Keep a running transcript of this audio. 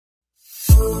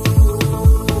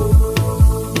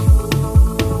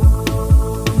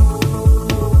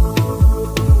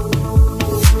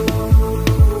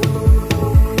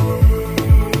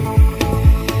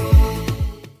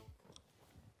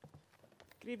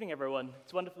evening, everyone.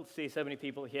 It's wonderful to see so many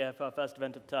people here for our first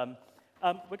event of term.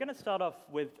 We're going to start off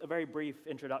with a very brief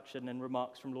introduction and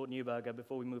remarks from Lord Neuberger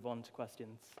before we move on to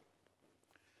questions.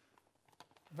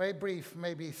 Very brief,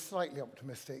 maybe slightly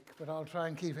optimistic, but I'll try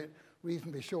and keep it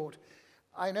reasonably short.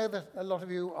 I know that a lot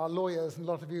of you are lawyers and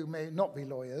a lot of you may not be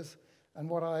lawyers, and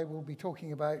what I will be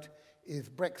talking about is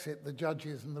Brexit, the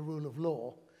judges, and the rule of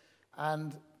law.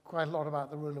 And quite a lot about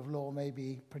the rule of law may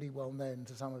be pretty well known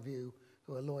to some of you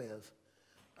who are lawyers.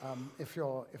 If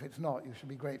it's not, you should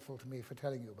be grateful to me for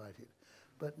telling you about it.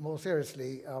 But more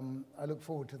seriously, I look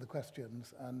forward to the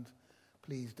questions, and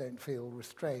please don't feel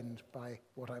restrained by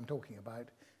what I'm talking about.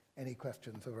 Any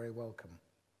questions are very welcome.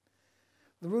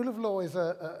 The rule of law is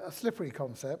a slippery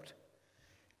concept,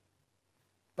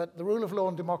 but the rule of law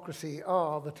and democracy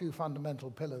are the two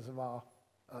fundamental pillars of our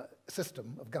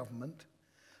system of government.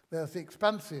 There's the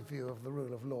expansive view of the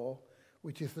rule of law,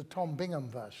 which is the Tom Bingham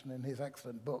version in his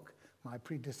excellent book, my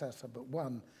predecessor but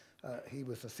one. He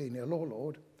was a senior law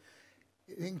lord.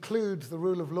 It includes the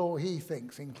rule of law, he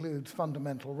thinks, includes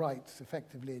fundamental rights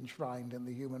effectively enshrined in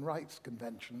the Human Rights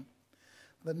Convention.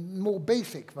 The more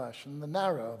basic version, the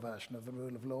narrower version of the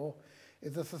rule of law,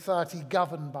 is a society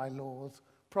governed by laws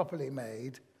properly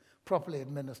made, properly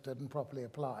administered, and properly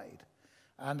applied.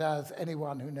 And as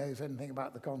anyone who knows anything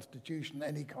about the Constitution,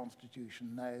 any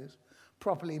Constitution knows,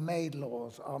 properly made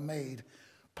laws are made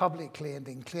publicly and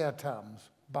in clear terms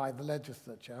by the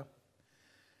legislature,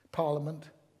 Parliament.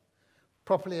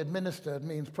 Properly administered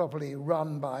means properly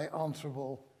run by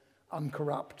answerable,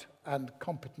 uncorrupt, and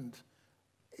competent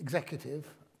executive,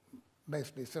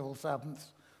 mostly civil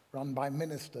servants, run by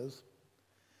ministers.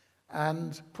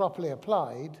 And properly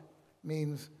applied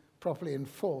means properly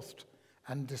enforced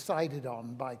and decided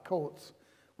on by courts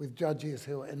with judges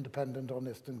who are independent,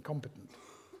 honest, and competent.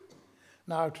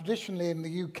 Now, traditionally in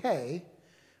the UK,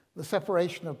 the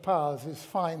separation of powers is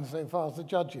fine so far as the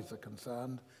judges are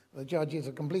concerned. The judges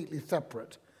are completely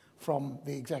separate from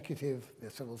the executive, the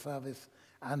civil service,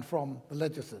 and from the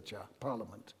legislature,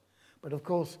 Parliament. But of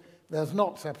course, there's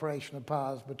not separation of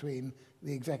powers between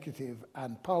the executive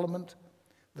and Parliament.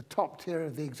 The top tier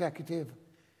of the executive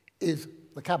is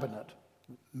the cabinet.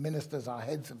 Ministers are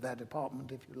heads of their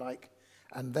department, if you like,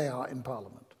 and they are in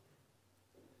Parliament.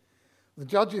 The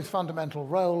judge's fundamental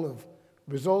role of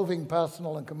resolving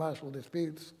personal and commercial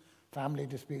disputes, family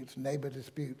disputes, neighbour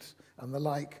disputes, and the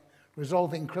like,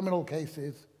 resolving criminal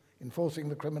cases, enforcing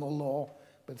the criminal law,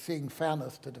 but seeing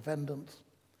fairness to defendants,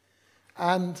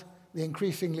 and the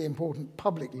increasingly important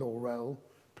public law role,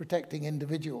 protecting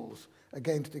individuals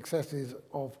against excesses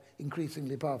of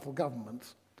increasingly powerful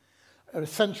governments, are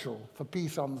essential for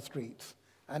peace on the streets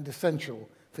and essential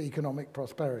for economic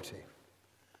prosperity.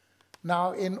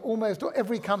 Now, in almost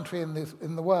every country in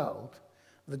the world,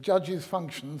 the judges'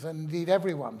 functions, and indeed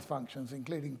everyone's functions,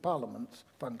 including Parliament's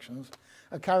functions,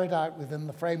 are carried out within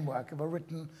the framework of a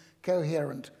written,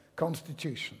 coherent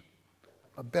constitution,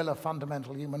 a Bill of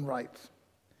Fundamental Human Rights.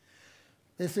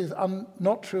 This is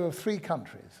not true of three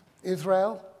countries: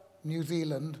 Israel, New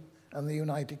Zealand, and the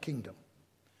United Kingdom.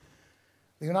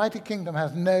 The United Kingdom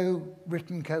has no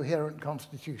written, coherent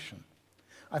constitution.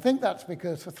 I think that's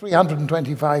because for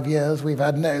 325 years we've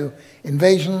had no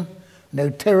invasion, no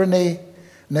tyranny,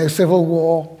 no civil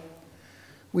war.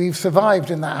 We've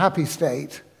survived in that happy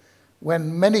state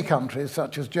when many countries,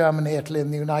 such as Germany, Italy,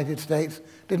 and the United States,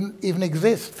 didn't even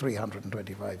exist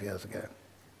 325 years ago.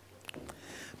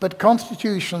 But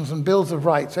constitutions and bills of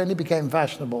rights only became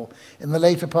fashionable in the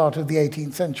later part of the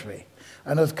 18th century.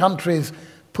 And as countries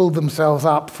pulled themselves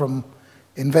up from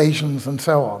invasions and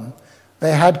so on,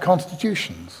 they had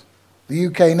constitutions. The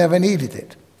UK never needed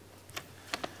it.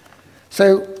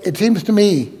 So it seems to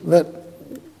me that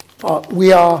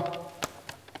we are,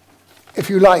 if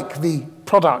you like, the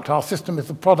product, our system is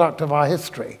the product of our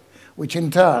history, which in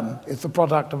turn is the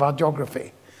product of our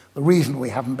geography. The reason we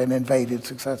haven't been invaded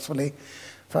successfully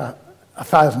for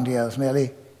 1,000 years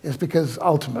nearly is because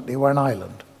ultimately we're an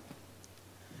island.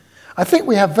 I think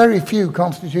we have very few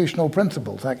constitutional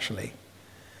principles, actually.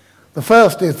 The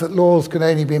first is that laws can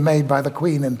only be made by the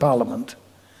Queen in Parliament,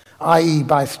 i.e.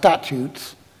 by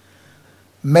statutes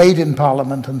made in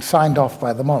Parliament and signed off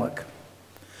by the monarch.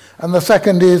 And the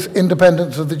second is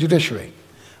independence of the judiciary.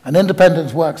 And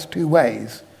independence works two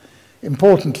ways.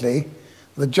 Importantly,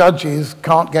 the judges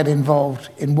can't get involved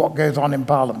in what goes on in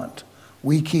Parliament.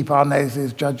 We keep our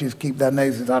noses, judges keep their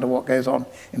noses out of what goes on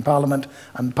in Parliament,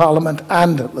 and Parliament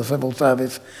and the civil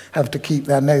service have to keep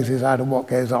their noses out of what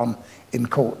goes on in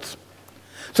courts.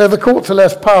 So the courts are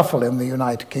less powerful in the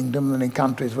United Kingdom than in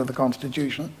countries with a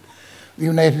constitution. The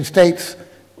United States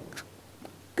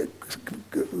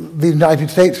the United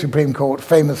States Supreme Court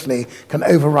famously can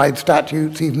override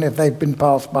statutes even if they've been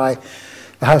passed by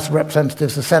the House of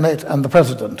Representatives, the Senate, and the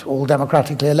President, all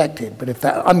democratically elected. But if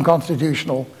they're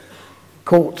unconstitutional,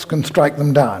 courts can strike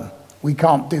them down. We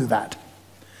can't do that.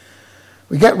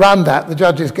 We get round that, the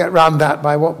judges get round that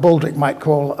by what Baldrick might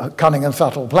call a cunning and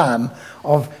subtle plan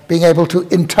of being able to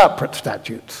interpret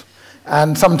statutes.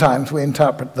 And sometimes we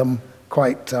interpret them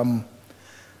quite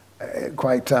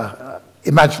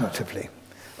imaginatively,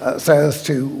 so as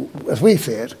to, as we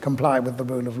see it, comply with the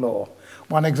rule of law.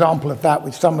 One example of that,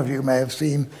 which some of you may have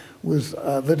seen, was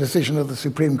the decision of the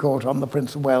Supreme Court on the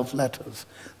Prince of Wales letters,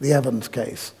 the Evans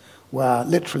case, where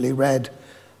literally read,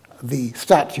 the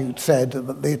statute said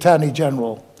that the Attorney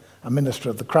General, a minister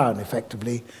of the Crown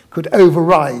effectively, could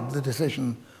override the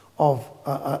decision of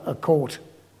a court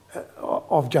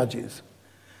of judges.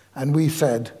 And we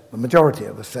said, the majority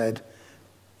of us said,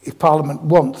 if Parliament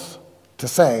wants to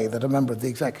say that a member of the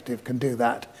executive can do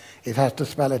that, it has to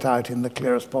spell it out in the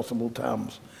clearest possible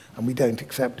terms, and we don't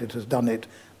accept it has done it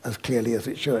as clearly as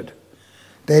it should.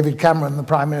 David Cameron, the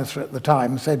Prime Minister at the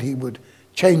time, said he would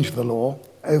change the law,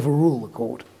 overrule the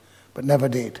court, but never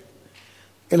did.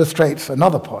 Illustrates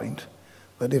another point,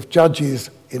 that if judges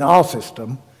in our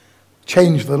system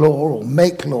change the law or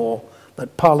make law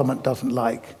that Parliament doesn't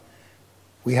like,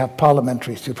 we have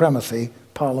parliamentary supremacy.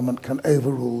 Parliament can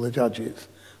overrule the judges.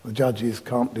 The judges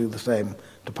can't do the same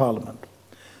to Parliament.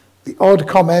 The odd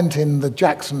comment in the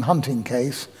Jackson hunting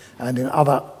case and in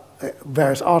other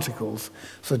various articles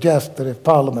suggests that if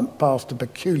Parliament passed a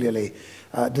peculiarly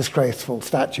disgraceful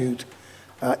statute,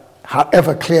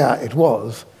 however clear it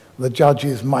was, the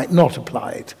judges might not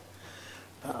apply it.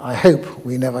 I hope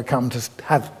we never come to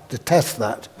have to test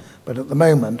that, but at the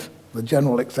moment, the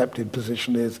general accepted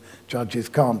position is judges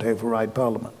can't override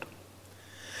Parliament.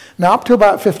 Now, up to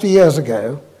about 50 years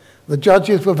ago, the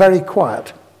judges were very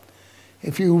quiet.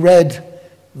 If you read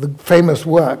the famous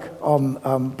work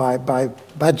by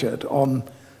Bagehot on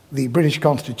the British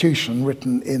Constitution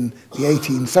written in the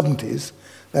 1870s,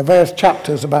 there are various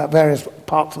chapters about various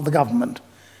parts of the government.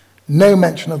 No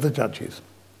mention of the judges.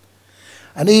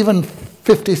 And even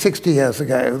 50, 60 years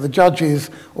ago, the judges,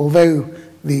 although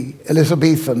the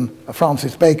Elizabethan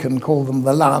Francis Bacon called them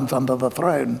the lions under the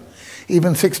throne,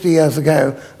 even 60 years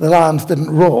ago, the lions didn't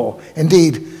roar.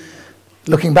 Indeed,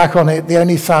 looking back on it, the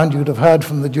only sound you'd have heard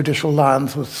from the judicial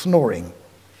lions was snoring.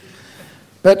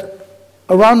 But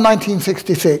around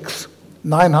 1966,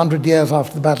 900 years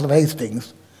after the Battle of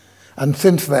Hastings, and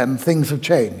since then, things have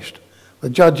changed. The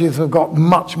judges have got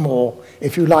much more,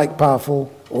 if you like,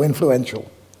 powerful or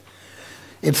influential.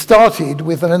 It started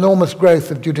with an enormous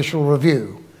growth of judicial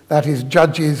review, that is,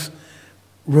 judges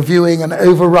reviewing and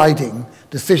overriding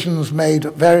decisions made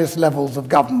at various levels of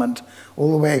government,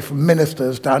 all the way from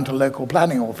ministers down to local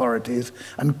planning authorities,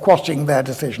 and quashing their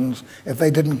decisions if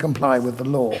they didn't comply with the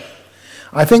law.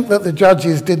 I think that the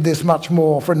judges did this much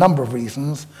more for a number of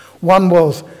reasons. One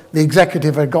was the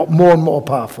executive had got more and more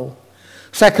powerful.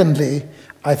 Secondly,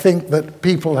 I think that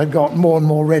people had got more and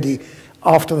more ready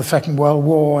after the Second World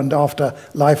War and after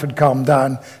life had calmed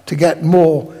down to get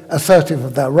more assertive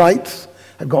of their rights,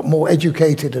 had got more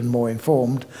educated and more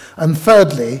informed. And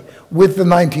thirdly, with the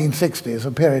 1960s,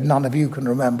 a period none of you can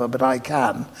remember, but I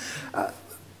can,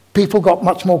 people got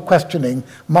much more questioning,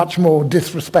 much more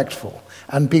disrespectful,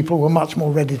 and people were much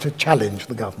more ready to challenge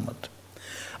the government.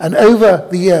 And over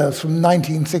the years from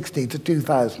 1960 to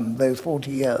 2000, those 40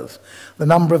 years, the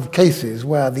number of cases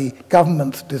where the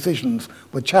government's decisions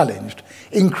were challenged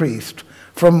increased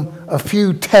from a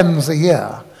few tens a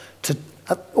year to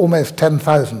almost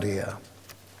 10,000 a year.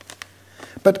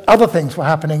 But other things were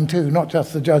happening too, not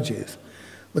just the judges.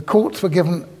 The courts were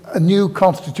given a new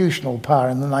constitutional power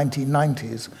in the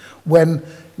 1990s when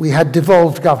we had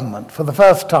devolved government. For the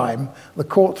first time, the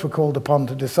courts were called upon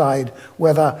to decide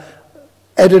whether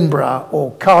Edinburgh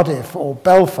or Cardiff or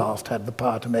Belfast had the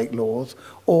power to make laws,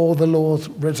 or the laws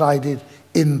resided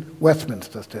in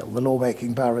Westminster still. The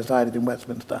law-making power resided in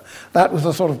Westminster. That was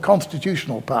a sort of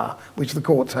constitutional power which the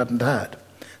courts hadn't had.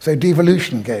 So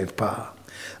devolution gave power.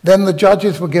 Then the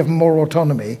judges were given more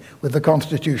autonomy with the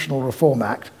Constitutional Reform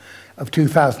Act of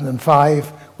 2005,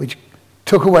 which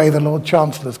took away the Lord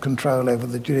Chancellor's control over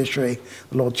the judiciary,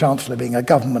 the Lord Chancellor being a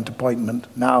government appointment,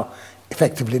 now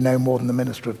effectively no more than the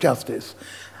Minister of Justice,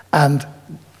 and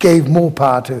gave more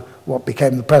power to what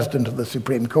became the President of the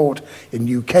Supreme Court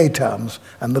in UK terms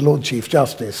and the Lord Chief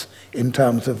Justice in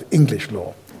terms of English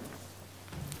law.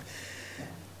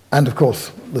 And of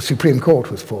course, the Supreme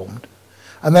Court was formed.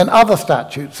 And then other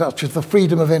statutes, such as the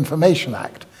Freedom of Information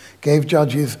Act, gave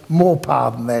judges more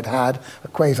power than they'd had, a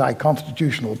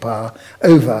quasi-constitutional power,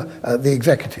 over the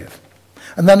executive.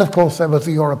 And then, of course, there was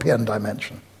the European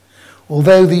dimension.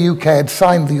 Although the UK had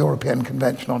signed the European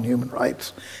Convention on Human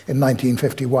Rights in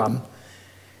 1951,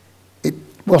 it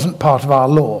wasn't part of our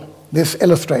law. This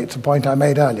illustrates a point I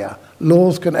made earlier.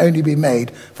 Laws can only be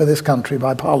made for this country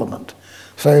by Parliament.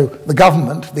 So the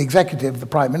government, the executive, the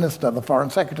Prime Minister, the Foreign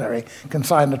Secretary can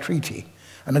sign a treaty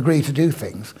and agree to do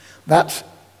things. That's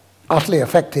utterly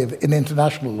effective in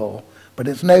international law, but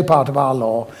it's no part of our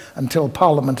law until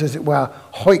Parliament, as it were,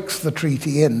 hoiks the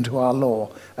treaty into our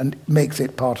law and makes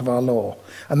it part of our law.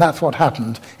 And that's what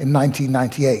happened in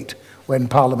 1998 when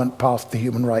Parliament passed the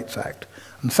Human Rights Act.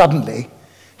 And suddenly,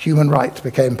 human rights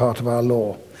became part of our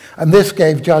law. And this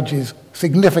gave judges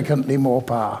significantly more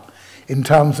power in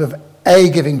terms of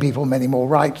A, giving people many more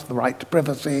rights, the right to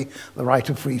privacy, the right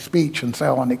of free speech, and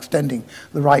so on, extending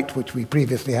the right which we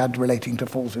previously had relating to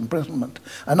false imprisonment,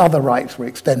 and other rights were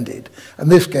extended,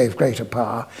 and this gave greater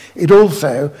power. It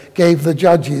also gave the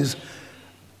judges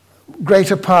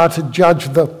greater power to judge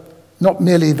not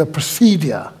merely the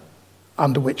procedure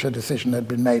under which a decision had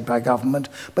been made by government,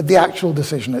 but the actual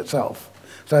decision itself.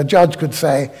 So a judge could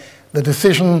say, the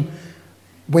decision,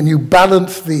 when you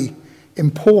balance the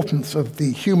importance of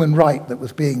the human right that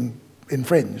was being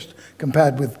infringed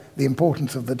compared with the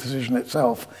importance of the decision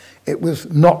itself, it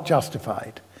was not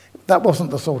justified. That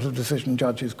wasn't the sort of decision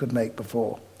judges could make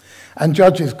before. And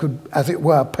judges could, as it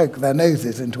were, poke their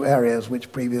noses into areas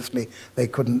which previously they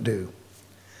couldn't do.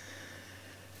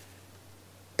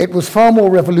 It was far more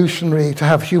revolutionary to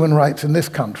have human rights in this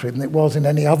country than it was in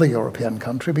any other European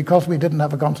country because we didn't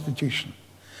have a constitution.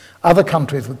 Other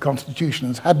countries with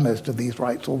constitutions had most of these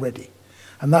rights already.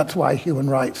 And that's why human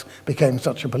rights became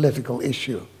such a political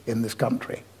issue in this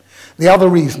country. The other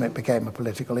reason it became a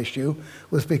political issue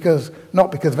was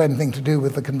not because of anything to do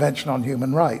with the Convention on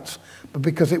Human Rights, but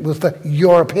because it was the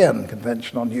European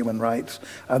Convention on Human Rights,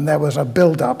 and there was a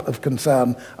build-up of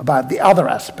concern about the other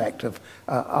aspect of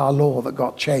our law that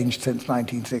got changed since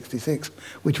 1966,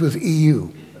 which was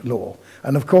EU law.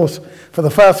 And of course, for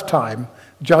the first time,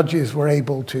 judges were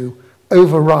able to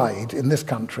override, in this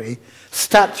country,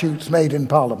 statutes made in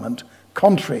Parliament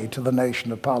contrary to the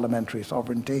notion of parliamentary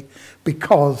sovereignty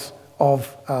because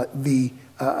of the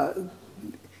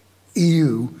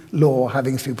EU law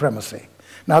having supremacy.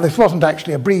 Now, this wasn't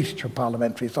actually a breach of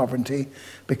parliamentary sovereignty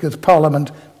because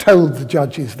Parliament told the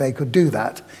judges they could do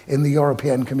that in the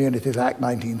European Communities Act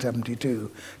 1972,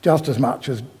 just as much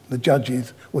as the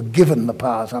judges were given the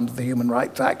powers under the Human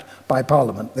Rights Act by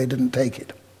Parliament. They didn't take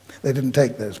it. They didn't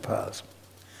take those powers.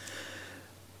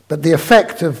 But the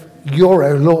effect of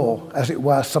Euro law, as it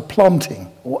were,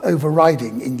 supplanting or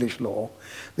overriding English law,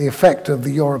 the effect of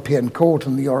the European Court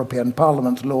and the European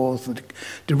Parliament's laws, the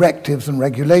directives and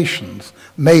regulations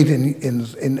made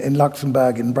in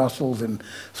Luxembourg, in Brussels, in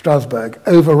Strasbourg,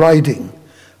 overriding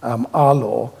our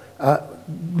law,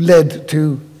 led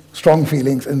to strong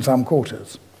feelings in some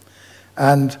quarters.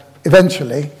 And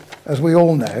eventually, as we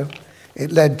all know,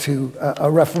 it led to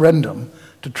a referendum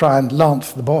to try and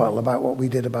lance the boil about what we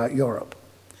did about Europe.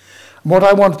 And what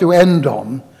I wanted to end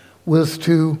on was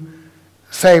to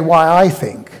say why I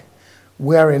think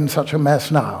we're in such a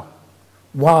mess now,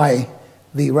 why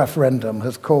the referendum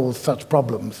has caused such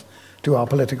problems to our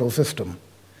political system.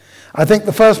 I think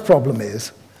the first problem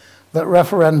is that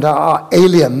referenda are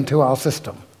alien to our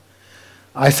system.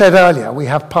 I said earlier, we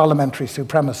have parliamentary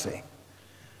supremacy.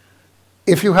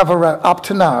 If you have up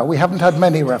to now, we haven't had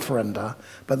many referenda,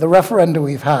 but the referenda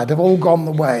we've had have all gone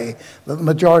the way that the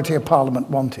majority of Parliament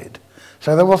wanted.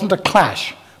 So there wasn't a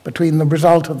clash between the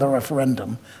result of the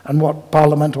referendum and what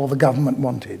Parliament or the government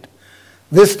wanted.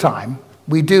 This time,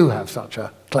 we do have such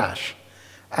a clash.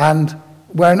 And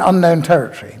we're in unknown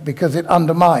territory because it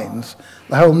undermines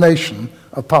the whole notion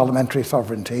of parliamentary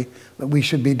sovereignty, that we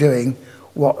should be doing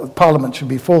what Parliament should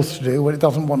be forced to do what it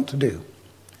doesn't want to do.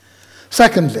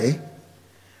 Secondly,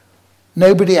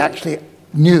 nobody actually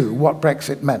knew what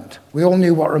Brexit meant. We all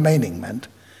knew what remaining meant,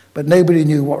 but nobody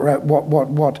knew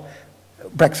what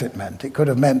Brexit meant. It could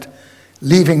have meant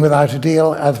leaving without a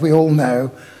deal, as we all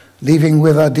know, leaving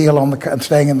with a deal on and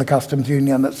staying in the customs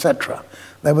union, etc.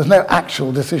 There was no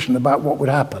actual decision about what would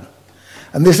happen.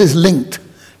 And this is linked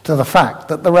to the fact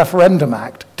that the Referendum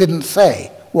Act didn't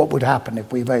say what would happen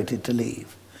if we voted to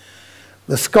leave.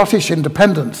 The Scottish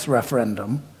independence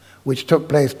referendum, which took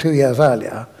place 2 years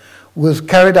earlier, was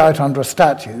carried out under a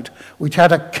statute which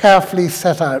had a carefully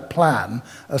set out plan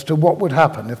as to what would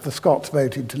happen if the Scots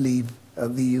voted to leave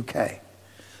the UK.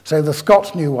 So the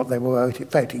Scots knew what they were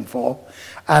voting for,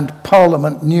 and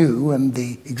Parliament knew, and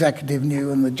the executive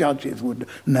knew, and the judges would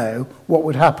know what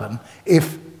would happen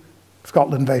if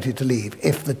Scotland voted to leave,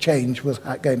 if the change was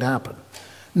going to happen.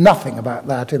 Nothing about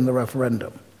that in the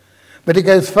referendum. But it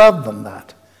goes further than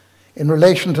that. In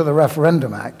relation to the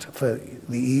Referendum Act for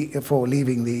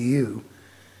leaving the EU,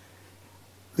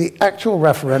 the actual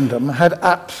referendum had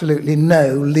absolutely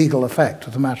no legal effect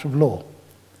as a matter of law.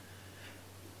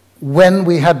 When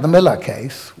we had the Miller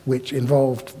case, which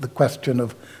involved the question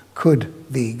of could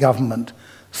the government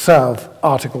serve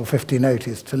Article 50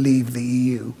 notice to leave the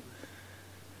EU,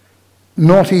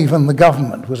 not even the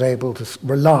government was able to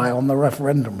rely on the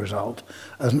referendum result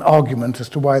as an argument as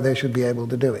to why they should be able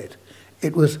to do it.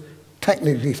 It was,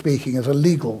 technically speaking, as a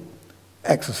legal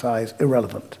exercise,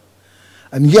 irrelevant.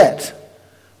 And yet,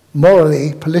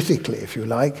 morally, politically, if you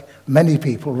like, many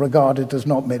people regard it as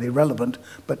not merely relevant,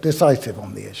 but decisive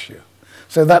on the issue.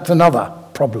 So that's another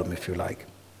problem, if you like.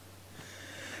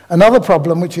 Another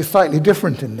problem, which is slightly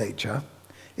different in nature,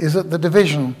 is that the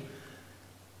division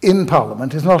in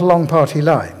Parliament is not along party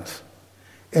lines.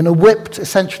 In a whipped,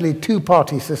 essentially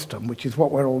two-party system, which is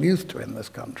what we're all used to in this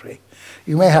country,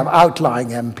 you may have outlying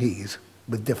MPs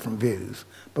with different views,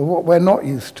 but what we're not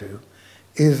used to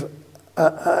is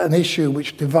an issue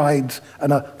which divides,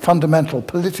 and a fundamental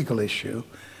political issue.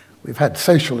 We've had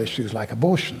social issues like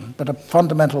abortion, but a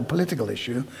fundamental political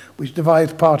issue which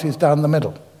divides parties down the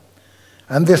middle.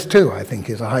 And this too, I think,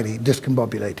 is a highly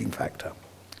discombobulating factor.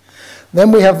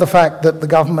 Then we have the fact that the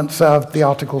government served the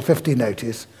Article 50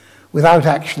 notice without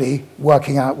actually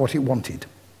working out what it wanted.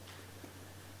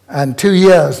 And 2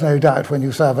 years, no doubt, when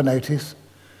you serve a notice,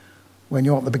 when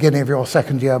you're at the beginning of your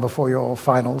second year before your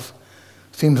finals,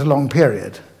 seems a long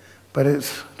period, but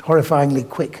it's horrifyingly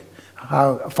quick.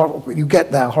 You get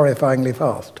there horrifyingly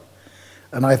fast.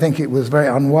 And I think it was very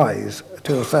unwise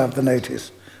to have served the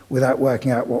notice without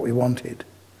working out what we wanted.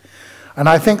 And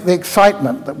I think the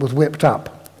excitement that was whipped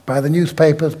up by the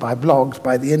newspapers, by blogs,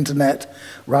 by the internet,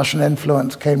 Russian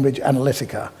influence, Cambridge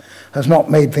Analytica, has not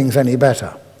made things any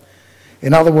better.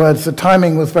 In other words, the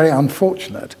timing was very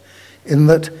unfortunate in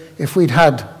that if we'd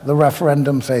had the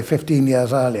referendum, say, 15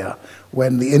 years earlier,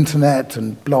 when the internet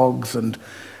and blogs and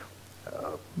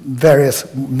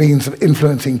various means of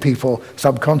influencing people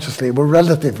subconsciously were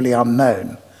relatively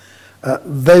unknown,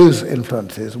 those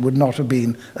influences would not have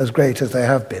been as great as they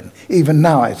have been. Even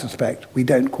now, I suspect, we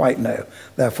don't quite know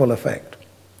their full effect.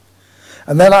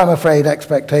 And then I'm afraid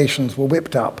expectations were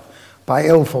whipped up by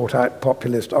ill-thought-out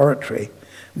populist oratory,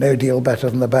 no deal better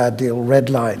than the bad deal, red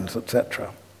lines,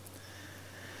 etc.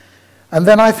 And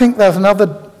then I think there's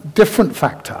another different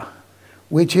factor,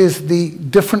 which is the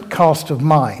different cast of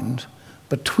mind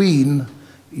between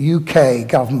UK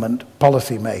government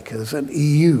policymakers and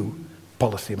EU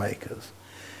policymakers.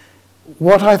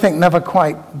 What I think never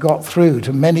quite got through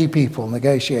to many people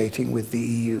negotiating with the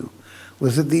EU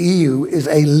was that the EU is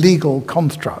a legal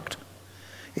construct.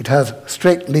 It has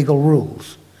strict legal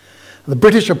rules. The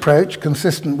British approach,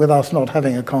 consistent with us not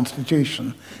having a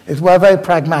constitution, is we're very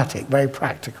pragmatic, very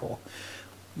practical.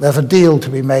 There's a deal to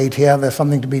be made here, there's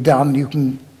something to be done, you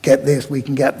can get this, we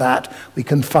can get that, we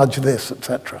can fudge this,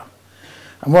 etc.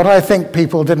 And what I think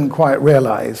people didn't quite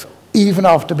realize, even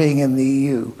after being in the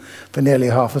EU for nearly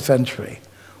half a century,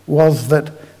 was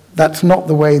that that's not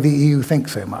the way the EU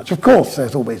thinks so much. Of course,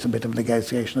 there's always a bit of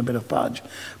negotiation, a bit of fudge,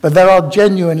 but there are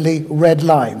genuinely red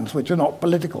lines, which are not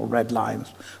political red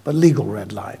lines, but legal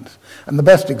red lines. And the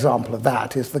best example of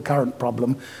that is the current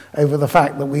problem over the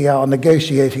fact that we are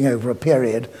negotiating over a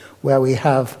period where we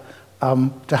have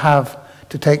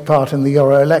to take part in the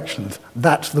Euro elections.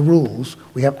 That's the rules.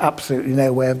 We have absolutely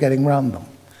no way of getting around them.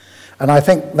 And I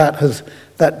think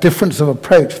that difference of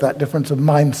approach, that difference of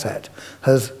mindset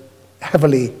has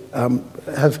heavily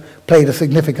has played a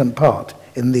significant part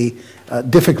in the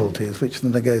difficulties which the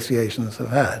negotiations have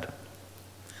had.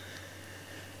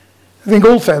 I think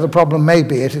also the problem may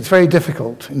be it's very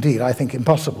difficult, indeed I think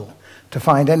impossible, to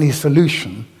find any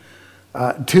solution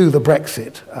to the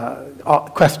Brexit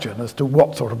question as to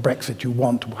what sort of Brexit you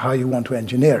want, how you want to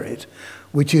engineer it,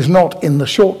 which is not in the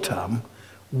short term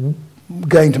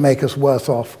going to make us worse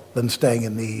off than staying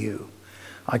in the EU.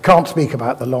 I can't speak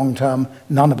about the long term.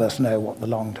 None of us know what the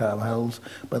long term holds.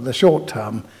 But the short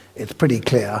term, it's pretty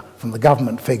clear from the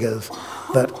government figures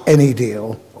that any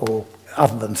deal, or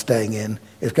other than staying in,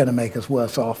 is going to make us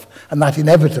worse off. And that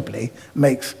inevitably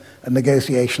makes a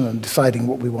negotiation and deciding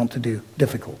what we want to do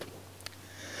difficult.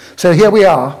 So here we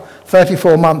are,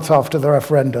 34 months after the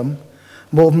referendum,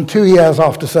 more than 2 years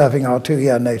after serving our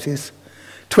 2-year notice,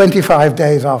 25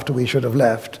 days after we should have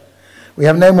left. We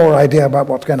have no more idea about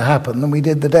what's going to happen than we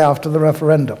did the day after the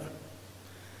referendum.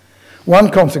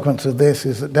 One consequence of this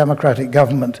is that democratic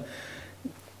government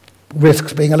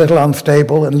risks being a little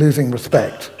unstable and losing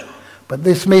respect. But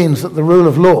this means that the rule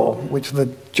of law, which the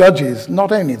judges,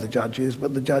 not only the judges,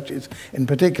 but the judges in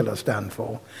particular stand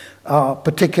for, are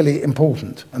particularly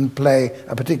important and play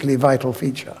a particularly vital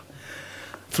feature.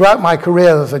 Throughout my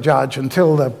career as a judge,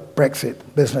 until the Brexit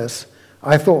business,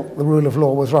 I thought the rule of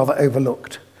law was rather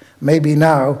overlooked. Maybe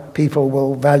now people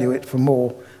will value it for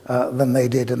more than they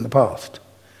did in the past.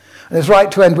 And it's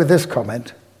right to end with this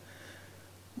comment.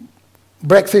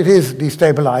 Brexit is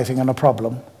destabilizing and a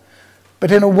problem,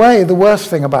 but in a way the worst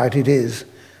thing about it is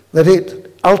that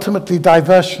it ultimately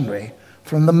diversionary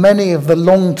from the many of the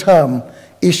long-term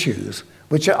issues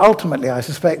which are ultimately, I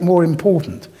suspect, more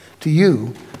important to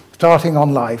you, starting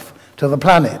on life, to the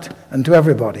planet and to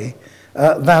everybody,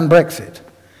 than Brexit.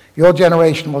 Your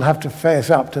generation will have to face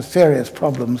up to serious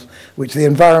problems which the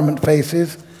environment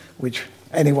faces, which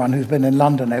anyone who's been in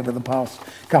London over the past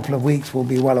couple of weeks will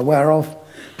be well aware of.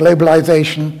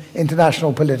 Globalization,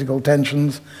 international political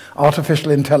tensions,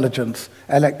 artificial intelligence,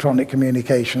 electronic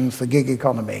communications, the gig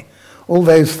economy. All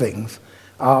those things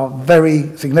are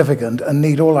very significant and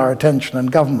need all our attention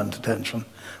and government attention.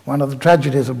 One of the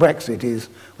tragedies of Brexit is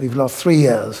we've lost 3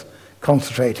 years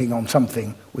concentrating on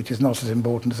something which is not as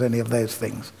important as any of those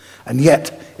things. And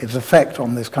yet, its effect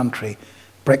on this country,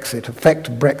 effect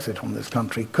of Brexit on this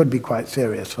country could be quite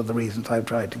serious for the reasons I've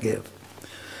tried to give.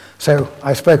 So,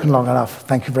 I've spoken long enough.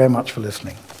 Thank you very much for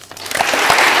listening.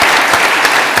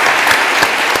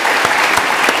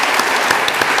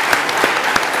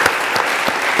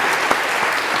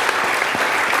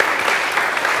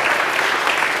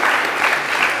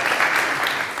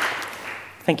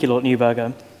 Thank you, Lord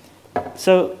Neuberger.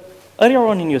 So, earlier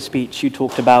on in your speech, you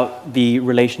talked about the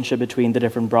relationship between the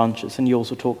different branches, and you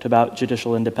also talked about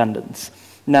judicial independence.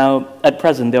 Now, at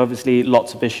present, there are obviously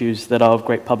lots of issues that are of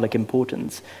great public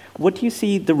importance. What do you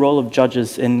see the role of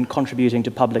judges in contributing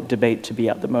to public debate to be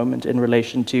at the moment in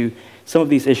relation to some of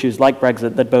these issues like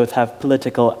Brexit that both have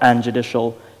political and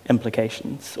judicial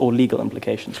implications, or legal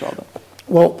implications, rather?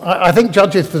 Well, I think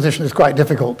judges' position is quite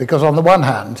difficult because on the one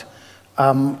hand,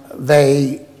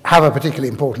 they have a particularly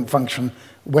important function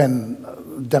when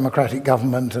democratic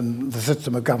government and the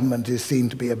system of government is seen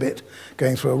to be a bit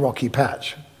going through a rocky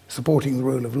patch, supporting the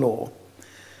rule of law.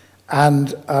 And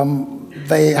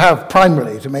they have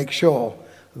primarily to make sure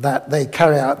that they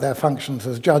carry out their functions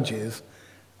as judges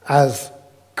as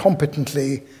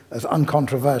competently, as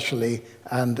uncontroversially,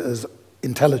 and as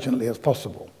intelligently as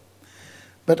possible.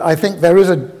 But I think there is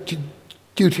a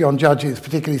duty on judges,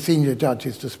 particularly senior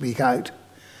judges, to speak out.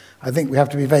 I think we have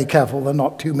to be very careful that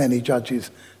not too many judges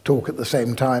talk at the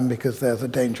same time because there's a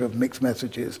danger of mixed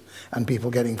messages and people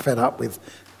getting fed up with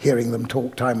hearing them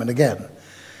talk time and again.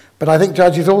 But I think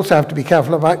judges also have to be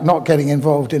careful about not getting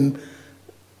involved in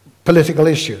political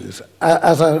issues.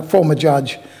 As a former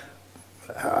judge,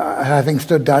 having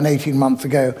stood down 18 months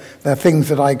ago, there are things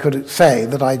that I could say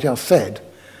that I just said,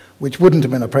 which wouldn't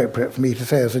have been appropriate for me to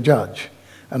say as a judge.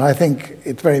 And I think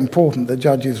it's very important that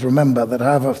judges remember that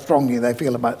however strongly they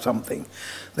feel about something,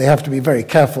 they have to be very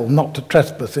careful not to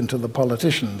trespass into the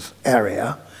politicians'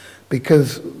 area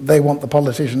because they want the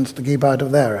politicians to keep out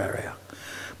of their area.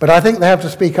 But I think they have to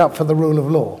speak up for the rule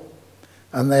of law,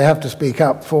 and they have to speak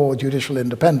up for judicial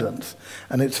independence.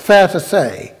 And it's fair to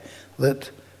say that,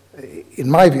 in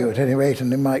my view at any rate,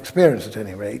 and in my experience at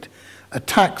any rate,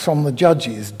 attacks on the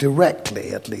judges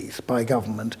directly, at least, by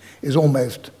government is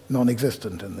almost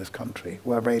non-existent in this country.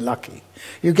 We're very lucky.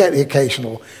 You get the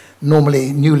occasional,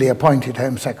 normally newly appointed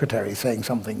Home Secretary saying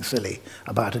something silly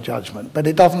about a judgment, but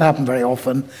it doesn't happen very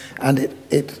often, and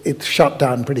it's shut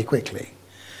down pretty quickly.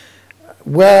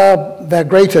 Where there are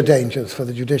greater dangers for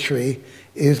the judiciary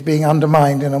is being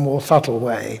undermined in a more subtle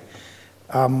way.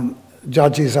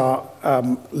 Judges are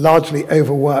largely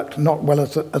overworked, not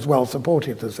as well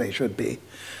supported as they should be.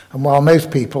 And while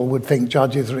most people would think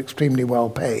judges are extremely well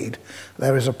paid,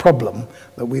 there is a problem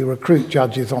that we recruit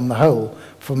judges on the whole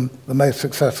from the most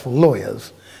successful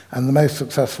lawyers, and the most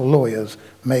successful lawyers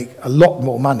make a lot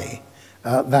more money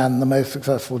than the most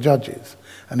successful judges.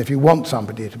 And if you want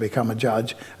somebody to become a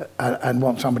judge and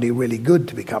want somebody really good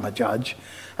to become a judge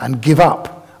and give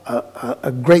up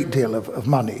a great deal of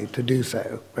money to do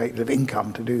so, a great deal of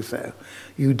income to do so,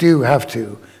 you do have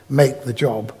to make the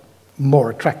job more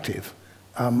attractive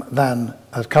than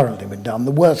has currently been done.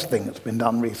 The worst thing that's been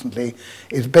done recently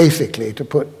is basically to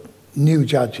put new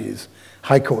judges,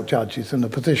 High Court judges, in a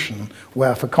position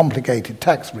where, for complicated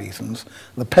tax reasons,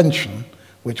 the pension,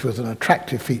 which was an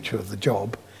attractive feature of the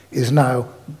job, is now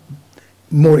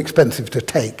more expensive to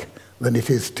take than it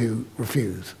is to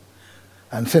refuse.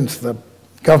 And since the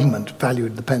government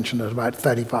valued the pension at about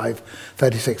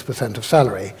 36% of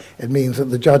salary, it means that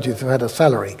the judges have had a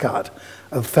salary cut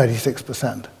of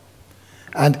 36%.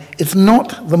 And it's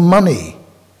not the money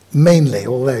mainly,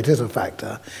 although it is a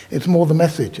factor, it's more the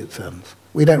message it sends.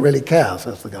 We don't really care,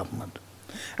 says the government.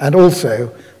 And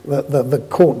also, the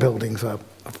court buildings are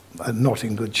not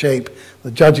in good shape,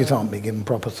 the judges aren't being given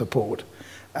proper support.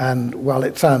 And while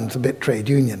it sounds a bit trade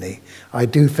union-y, I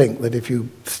do think that if you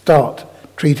start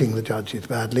treating the judges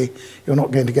badly, you're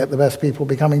not going to get the best people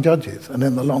becoming judges. And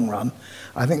in the long run,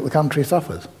 I think the country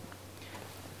suffers.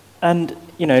 And,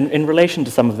 you know, in relation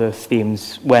to some of those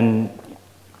themes, when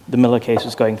the Miller case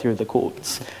was going through the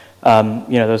courts, you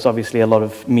know, there's obviously a lot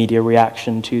of media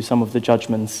reaction to some of the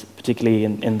judgments, particularly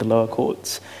in the lower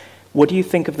courts. What do you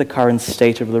think of the current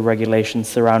state of the regulations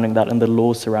surrounding that and the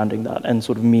laws surrounding that and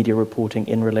sort of media reporting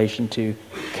in relation to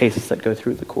cases that go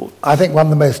through the court? I think one of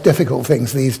the most difficult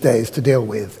things these days to deal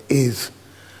with is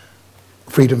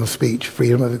freedom of speech,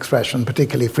 freedom of expression,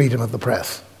 particularly freedom of the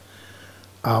press.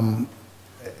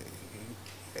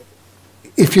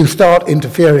 If you start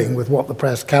interfering with what the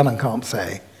press can and can't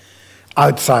say,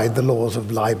 outside the laws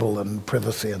of libel and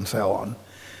privacy and so on,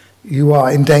 you are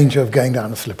in danger of going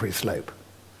down a slippery slope.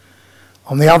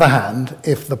 On the other hand,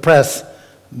 if the press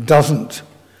doesn't,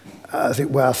 as it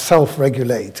were,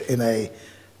 self-regulate in a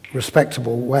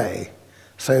respectable way,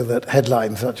 so that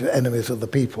headlines such as enemies of the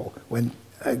people, when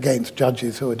against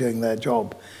judges who are doing their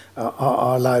job,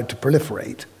 are allowed to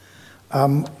proliferate,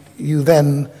 you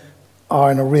then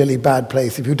are in a really bad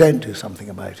place if you don't do something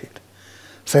about it.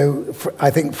 So I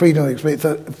think freedom of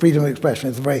expression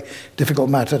is a very difficult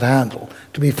matter to handle.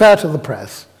 To be fair to the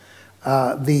press,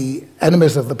 the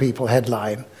enemies of the people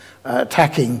headline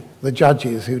attacking the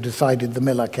judges who decided the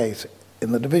Miller case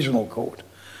in the divisional court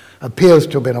appears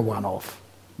to have been a one-off.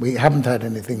 We haven't had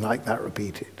anything like that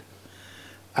repeated.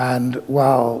 And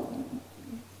while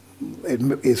it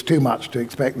is too much to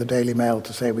expect the Daily Mail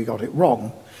to say we got it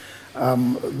wrong,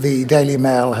 the Daily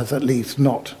Mail has at least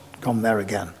not gone there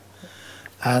again.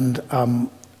 And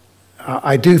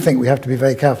I do think we have to be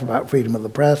very careful about freedom of the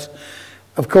press.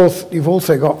 Of course, you've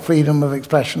also got freedom of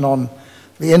expression on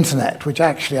the internet, which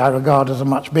actually I regard as a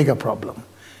much bigger problem,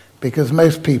 because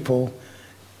most people,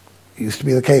 it used to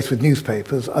be the case with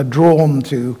newspapers, are drawn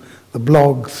to the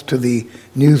blogs, to the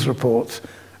news reports,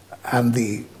 and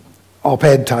the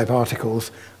op-ed type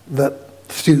articles that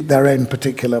suit their own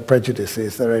particular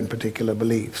prejudices, their own particular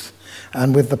beliefs.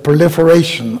 And with the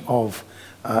proliferation of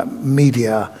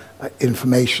media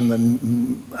information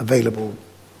and available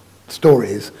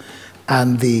stories,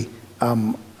 and the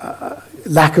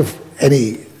lack of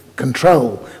any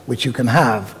control which you can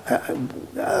have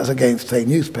as against, say,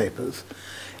 newspapers,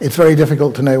 it's very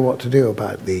difficult to know what to do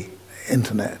about the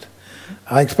internet.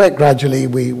 I expect gradually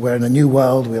we're in a new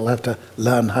world, we'll have to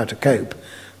learn how to cope,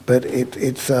 but it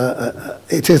is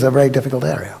a very difficult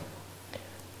area.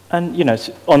 And, you know,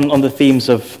 on the themes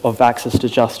of access to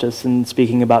justice and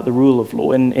speaking about the rule of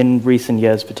law, in recent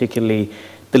years, particularly,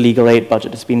 the legal aid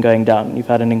budget has been going down. You've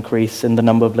had an increase in the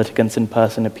number of litigants in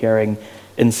person appearing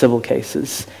in civil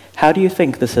cases. How do you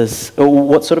think this has, or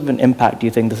what sort of an impact do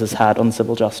you think this has had on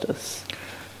civil justice?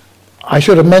 I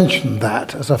should have mentioned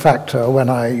that as a factor when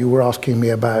you were asking me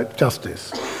about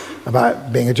justice,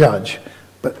 about being a judge.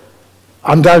 But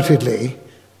undoubtedly,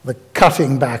 the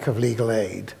cutting back of legal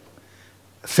aid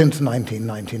since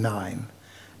 1999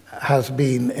 has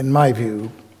been, in my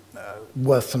view,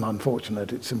 worse than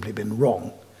unfortunate. It's simply been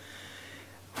wrong.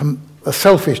 From a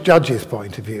selfish judge's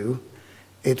point of view,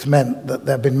 it's meant that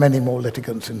there have been many more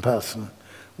litigants in person,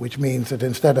 which means that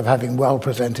instead of having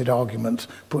well-presented arguments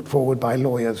put forward by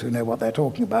lawyers who know what they're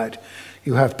talking about,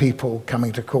 you have people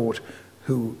coming to court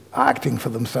who are acting for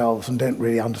themselves and don't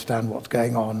really understand what's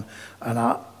going on and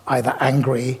are either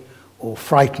angry or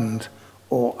frightened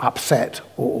or upset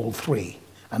or all three,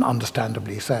 and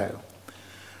understandably so.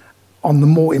 On the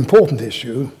more important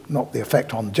issue, not the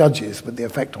effect on judges, but the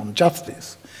effect on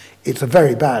justice, it's a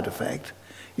very bad effect.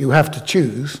 You have to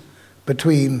choose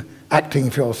between acting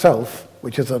for yourself,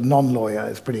 which as a non-lawyer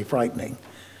is pretty frightening,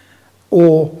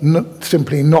 or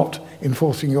simply not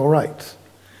enforcing your rights.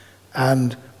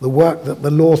 And the work that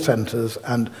the law centres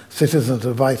and citizens'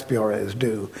 advice bureaus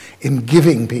do in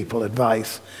giving people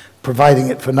advice, providing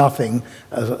it for nothing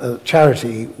as a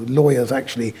charity, lawyers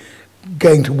actually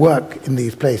going to work in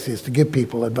these places to give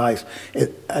people advice,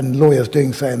 and lawyers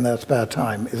doing so in their spare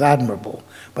time, is admirable.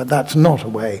 But that's not a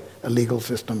way a legal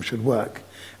system should work.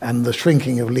 And the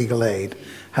shrinking of legal aid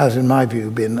has, in my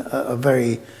view, been a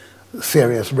very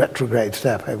serious retrograde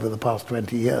step over the past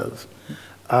 20 years.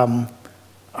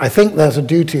 I think there's a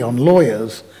duty on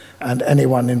lawyers and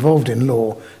anyone involved in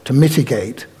law to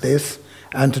mitigate this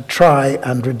and to try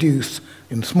and reduce,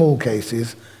 in small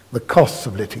cases, the costs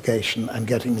of litigation and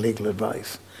getting legal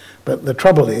advice. But the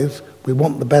trouble is, we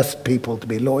want the best people to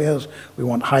be lawyers, we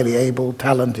want highly able,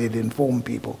 talented, informed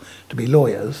people to be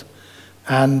lawyers,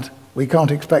 and we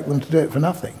can't expect them to do it for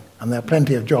nothing. And there are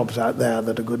plenty of jobs out there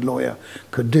that a good lawyer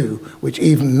could do, which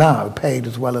even now, paid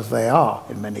as well as they are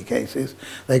in many cases,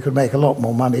 they could make a lot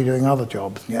more money doing other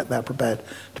jobs, and yet they're prepared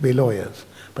to be lawyers.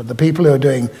 But the people who are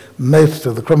doing most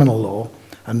of the criminal law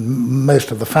and most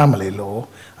of the family law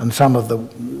and some of the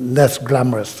less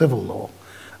glamorous civil law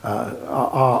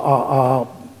are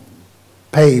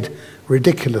paid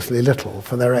ridiculously little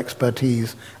for their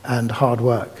expertise and hard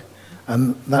work.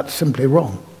 And that's simply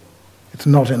wrong. It's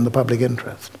not in the public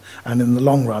interest. And in the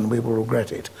long run, we will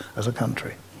regret it as a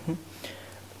country.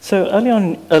 So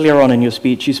earlier on in your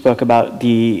speech, you spoke about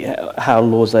how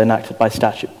laws are enacted by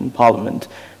statute in Parliament.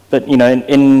 But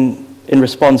in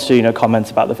response to comments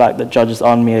about the fact that judges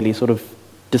aren't merely sort of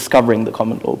discovering the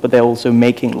common law, but they're also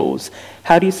making laws.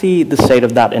 How do you see the state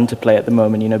of that interplay at the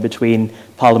moment, between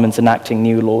parliaments enacting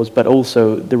new laws, but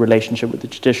also the relationship with the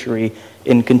judiciary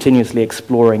in continuously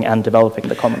exploring and developing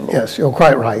the common law? Yes, you're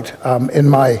quite right. In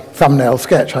my thumbnail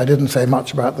sketch, I didn't say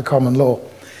much about the common law.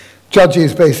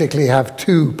 Judges basically have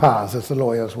two powers, as the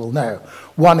lawyers will know.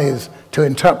 One is to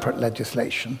interpret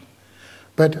legislation,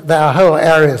 but there are whole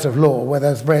areas of law where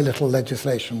there's very little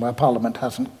legislation, where Parliament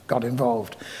hasn't got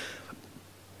involved.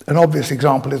 An obvious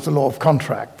example is the law of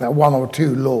contract. There are one or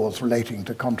two laws relating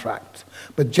to contracts.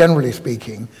 But generally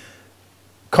speaking,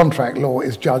 contract law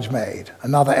is judge-made.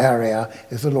 Another area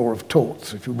is the law of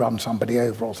torts, if you run somebody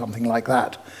over or something like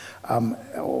that,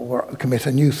 or commit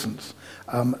a nuisance.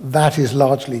 That is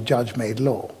largely judge-made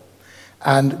law.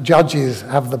 And judges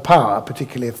have the power,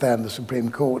 particularly if they're in the Supreme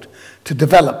Court, to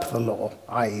develop the law,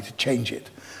 i.e. to change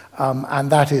it.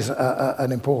 And that is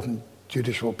an important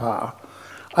judicial power.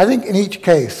 I think in each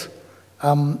case,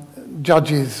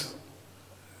 judges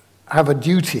have a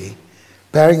duty,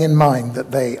 bearing in mind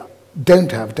that they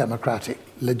don't have democratic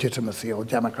legitimacy or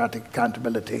democratic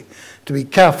accountability, to be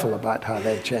careful about how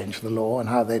they change the law and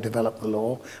how they develop the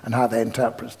law and how they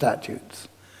interpret statutes.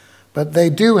 But they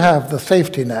do have the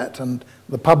safety net, and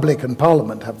the public and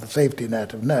Parliament have the safety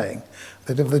net of knowing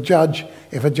that if a judge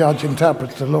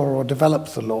interprets the law or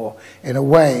develops the law in a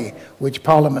way which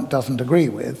Parliament doesn't agree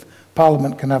with,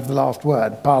 Parliament can have the last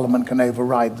word. Parliament can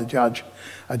override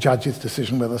a judge's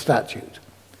decision with a statute.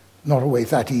 Not always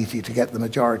that easy to get the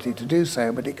majority to do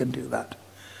so, but it can do that.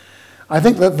 I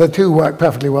think that the two work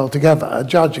perfectly well together. A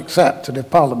judge accepts that if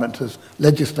Parliament has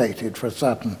legislated for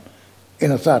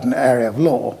in a certain area of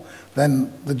law,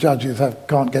 then the judges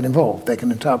can't get involved. They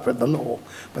can interpret the law,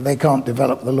 but they can't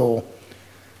develop the law,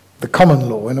 the common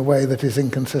law, in a way that is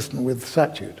inconsistent with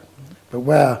statute. But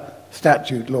where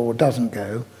statute law doesn't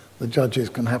go, the judges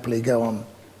can happily go on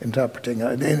interpreting,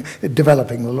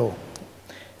 developing the law.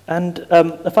 And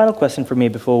a final question from me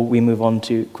before we move on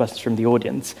to questions from the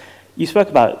audience. You spoke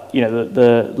about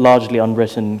the largely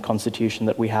unwritten constitution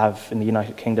that we have in the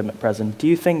United Kingdom at present. Do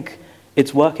you think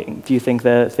it's working? Do you think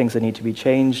there are things that need to be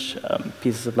changed,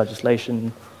 pieces of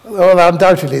legislation? Well,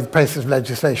 undoubtedly, the pieces of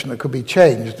legislation that could be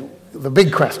changed. The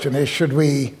big question is, should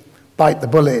we bite the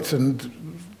bullet and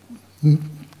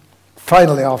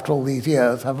finally, after all these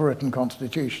years, have a written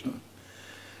constitution?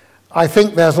 I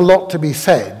think there's a lot to be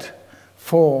said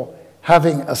for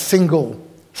having a single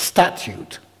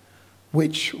statute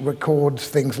which records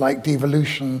things like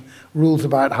devolution, rules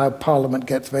about how Parliament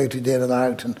gets voted in and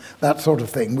out, and that sort of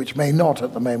thing, which may not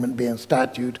at the moment be in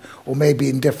statute, or may be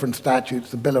in different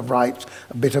statutes. The Bill of Rights,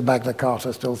 a bit of Magna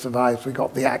Carta still survives, we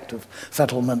got the Act of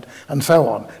Settlement, and so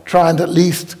on. Try and at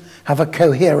least have a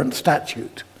coherent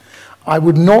statute. I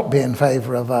would not be in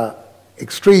favour of an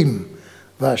extreme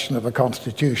version of a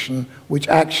constitution which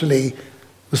actually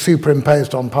was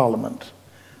superimposed on Parliament.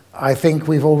 I think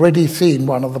we've already seen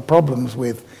one of the problems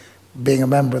with being a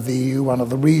member of the EU, one of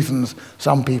the reasons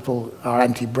some people are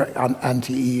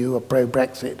anti-EU or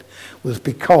pro-Brexit, was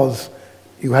because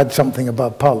you had something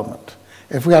above Parliament.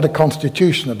 If we had a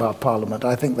constitution above Parliament,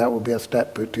 I think that would be a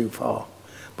step too far.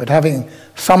 But having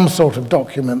some sort of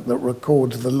document that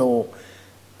records the law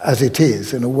as it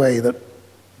is in a way that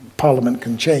Parliament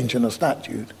can change in a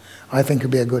statute, I think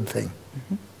would be a good thing.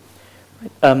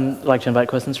 I'd like to invite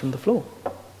questions from the floor.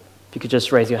 If you could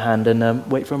just raise your hand and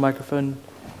wait for a microphone.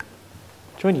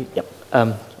 Join you. Yep,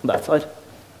 on that side.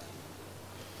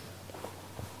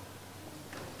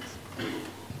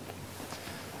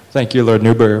 Thank you, Lord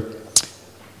Neuberger.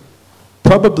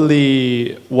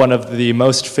 Probably one of the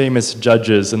most famous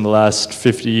judges in the last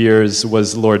 50 years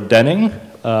was Lord Denning,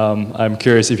 I'm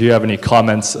curious if you have any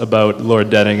comments about Lord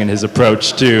Denning and his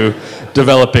approach to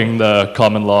developing the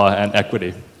common law and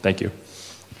equity. Thank you.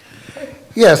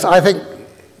 Yes, I think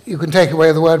you can take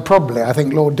away the word probably. I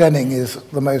think Lord Denning is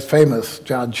the most famous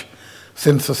judge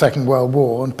since the Second World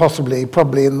War, and probably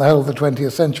in the whole of the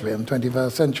 20th century and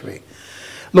 21st century.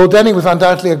 Lord Denning was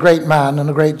undoubtedly a great man and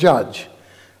a great judge,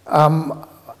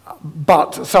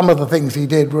 but some of the things he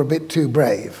did were a bit too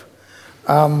brave.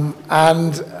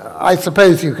 And I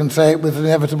suppose you can say it was an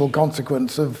inevitable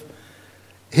consequence of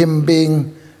him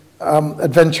being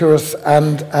adventurous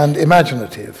and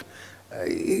imaginative.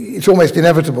 It's almost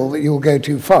inevitable that you'll go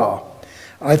too far.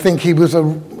 I think he was,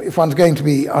 if one's going to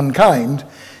be unkind,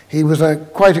 he was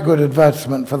quite a good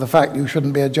advertisement for the fact you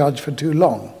shouldn't be a judge for too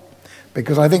long.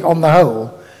 Because I think on the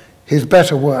whole, his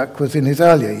better work was in his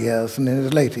earlier years than in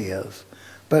his later years.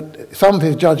 But some of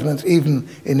his judgments, even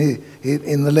in his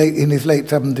late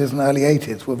 70s and early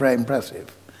 80s, were very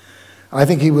impressive. I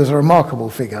think he was a remarkable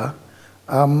figure,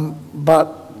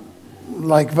 but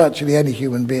like virtually any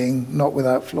human being, not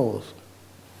without flaws.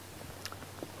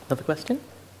 Another question?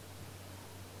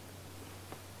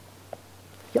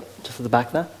 Yep, just at the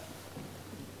back there.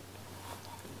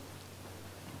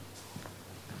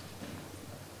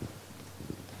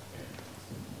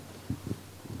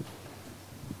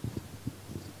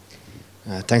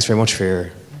 Thanks very much for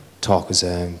your talk. It was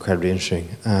incredibly interesting.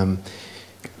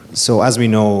 So as we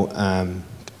know,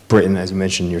 Britain, as you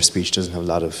mentioned in your speech, doesn't have a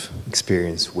lot of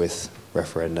experience with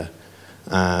referenda.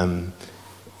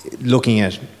 Looking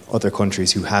at other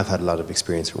countries who have had a lot of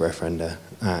experience with referenda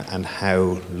and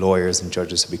how lawyers and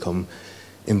judges have become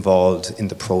involved in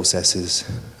the processes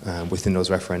within those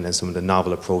referenda and some of the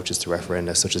novel approaches to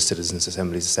referenda, such as citizens'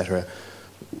 assemblies, etc.,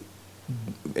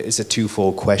 it's a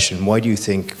twofold question. Why do you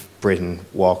think Britain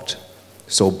walked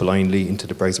so blindly into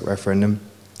the Brexit referendum?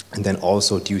 And then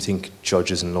also, do you think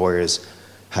judges and lawyers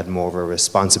had more of a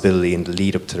responsibility in the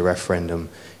lead up to the referendum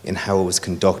in how it was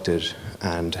conducted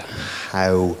and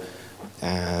how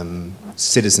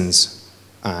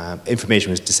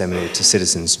information was disseminated to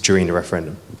citizens during the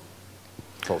referendum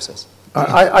process?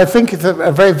 I think it's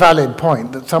a very valid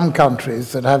point that some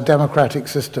countries that have democratic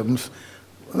systems,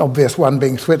 an obvious one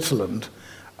being Switzerland,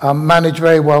 manage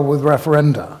very well with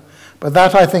referenda. But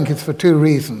that, I think, is for two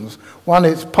reasons. One,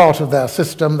 it's part of their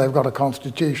system. They've got a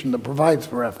constitution that provides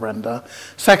for referenda.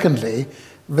 Secondly,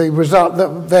 the result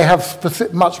that they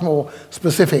have much more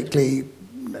specifically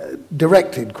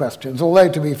directed questions, although,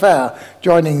 to be fair,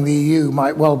 joining the EU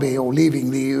might well be, or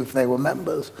leaving the EU if they were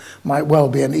members, might well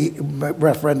be a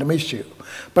referendum issue.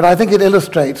 But I think it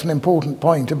illustrates an important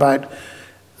point about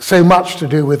so much to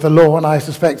do with the law, and I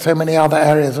suspect so many other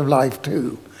areas of life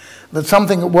too, that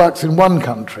something that works in one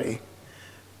country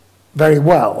very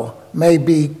well may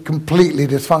be completely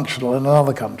dysfunctional in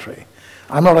another country.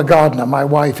 I'm not a gardener, my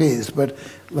wife is, but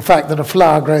the fact that a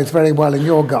flower grows very well in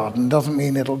your garden doesn't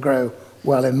mean it'll grow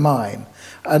well in mine.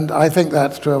 And I think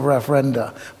that's true of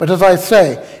referenda. But as I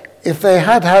say, if they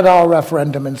had had our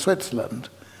referendum in Switzerland,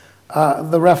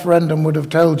 the referendum would have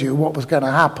told you what was going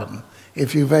to happen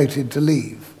if you voted to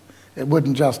leave. It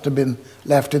wouldn't just have been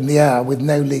left in the air with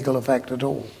no legal effect at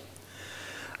all.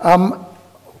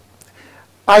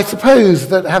 I suppose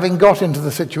that having got into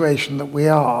the situation that we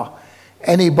are,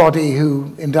 anybody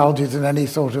who indulges in any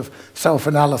sort of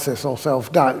self-analysis or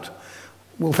self-doubt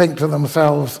will think to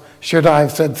themselves, should I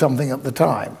have said something at the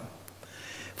time?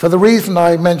 For the reason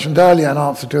I mentioned earlier in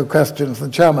answer to a question from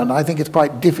the chairman, I think it's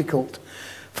quite difficult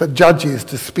for judges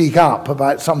to speak up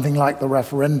about something like the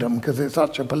referendum because it's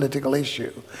such a political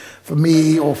issue. For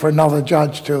me or for another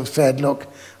judge to have said, look,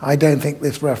 I don't think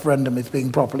this referendum is being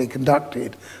properly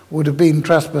conducted, would have been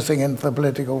trespassing into the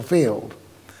political field.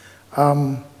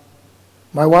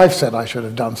 My wife said I should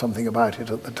have done something about it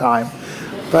at the time,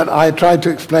 but I tried to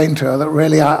explain to her that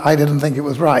really I didn't think it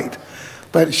was right.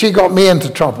 But she got me into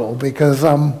trouble because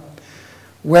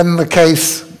when the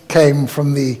case came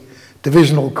from the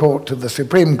Divisional Court to the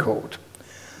Supreme Court,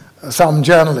 some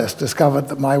journalist discovered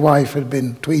that my wife had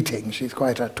been tweeting, she's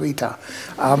quite a tweeter,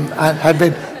 and had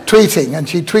been tweeting, and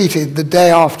she tweeted the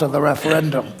day after the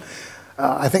referendum.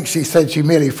 I think she said she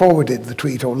merely forwarded the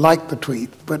tweet or liked the tweet,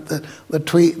 but the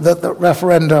tweet that the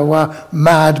referenda were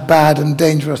mad, bad, and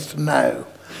dangerous to know.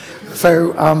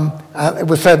 So it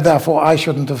was said, therefore, I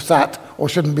shouldn't have sat or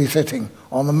shouldn't be sitting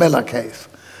on the Miller case.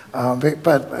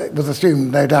 But it was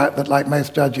assumed, no doubt, that like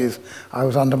most judges, I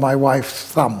was under my wife's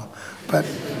thumb. But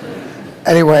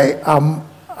anyway,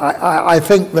 I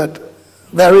think that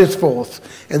there is force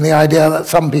in the idea that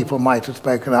some people might have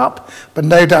spoken up, but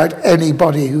no doubt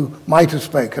anybody who might have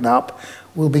spoken up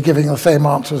will be giving the same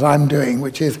answer as I'm doing,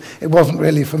 which is, it wasn't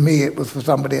really for me, it was for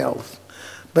somebody else.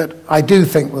 But I do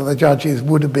think that the judges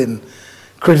would have been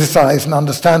criticised, and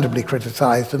understandably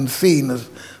criticised, and seen as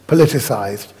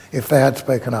politicised if they had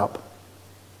spoken up.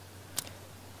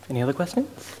 Any other questions?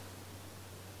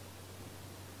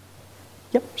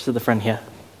 Yep, just at the front here.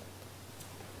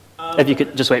 If you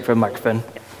could just wait for a microphone.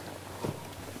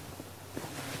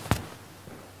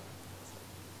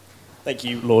 Thank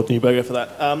you, Lord Neuberger, for that.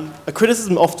 A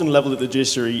criticism often levelled at the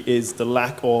judiciary is the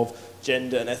lack of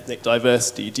gender and ethnic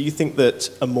diversity. Do you think that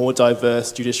a more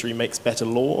diverse judiciary makes better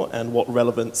law, and what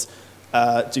relevance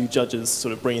do judges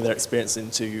sort of bringing their experience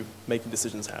into making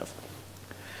decisions have?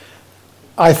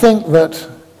 I think that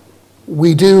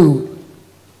we do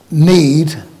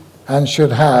need and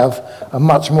should have a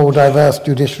much more diverse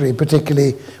judiciary,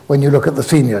 particularly when you look at the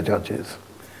senior judges.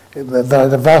 The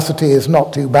diversity is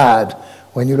not too bad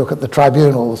when you look at the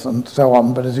tribunals and so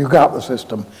on, but as you go up the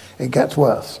system, it gets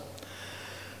worse.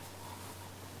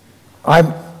 I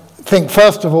think,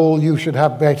 first of all, you should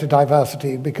have greater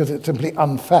diversity because it's simply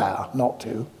unfair not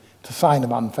to. It's a sign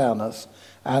of unfairness.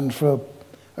 And for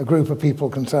a group of people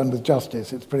concerned with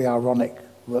justice, it's pretty ironic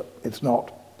that it's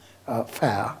not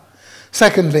fair.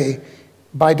 Secondly,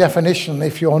 by definition,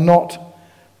 if you're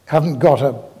haven't got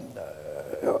a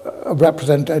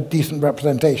decent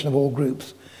representation of all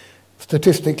groups,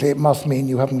 statistically it must mean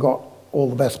you haven't got all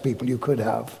the best people you could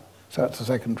have. So that's the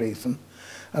second reason.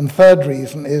 And third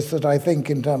reason is that I think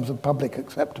in terms of public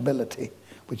acceptability,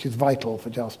 which is vital for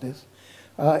justice,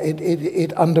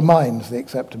 it undermines the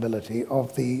acceptability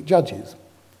of the judges.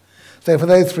 So for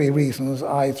those three reasons,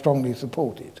 I strongly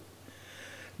supported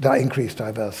the increased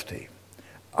diversity.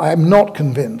 I'm not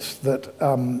convinced that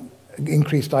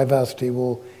increased diversity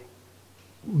will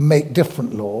make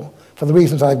different law. For the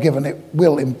reasons I've given, it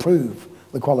will improve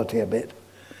the quality a bit.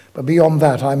 But beyond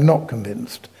that, I'm not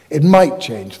convinced. It might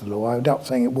change the law. I'm not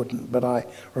saying it wouldn't, but I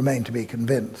remain to be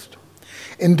convinced.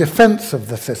 In defense of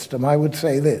the system, I would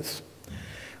say this.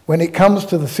 When it comes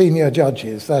to the senior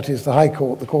judges, that is the High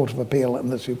Court, the Court of Appeal,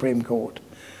 and the Supreme Court,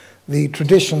 the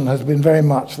tradition has been very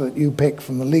much that you pick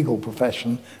from the legal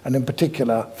profession, and in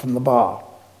particular from the bar.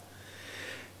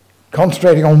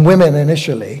 Concentrating on women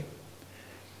initially,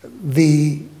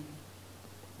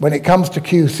 when it comes to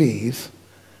QCs,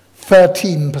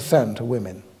 13% are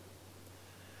women.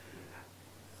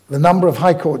 The number of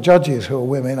High Court judges who are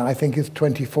women, I think, is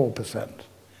 24%.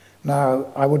 Now,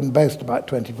 I wouldn't boast about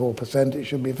 24%, it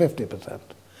should be 50%.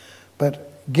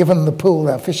 But given the pool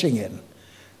they're fishing in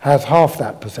has half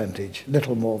that percentage,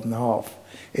 little more than half,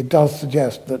 it does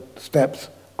suggest that steps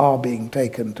are being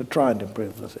taken to try and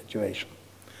improve the situation.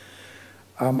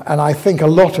 And I think a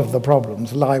lot of the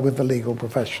problems lie with the legal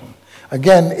profession.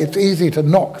 Again, it's easy to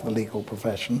knock the legal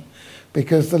profession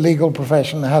because the legal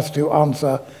profession has to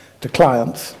answer to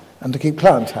clients and to keep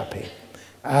clients happy.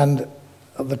 And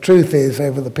the truth is,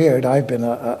 over the period I've been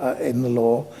in the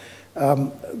law,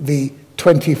 the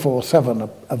 24/7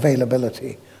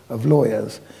 availability of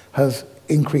lawyers has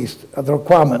increased. The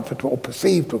requirement or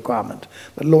perceived requirement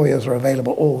that lawyers are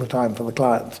available all the time for the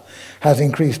clients has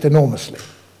increased enormously.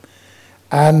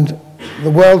 And the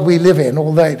world we live in,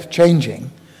 although it's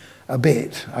changing a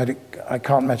bit, I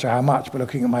can't measure how much, but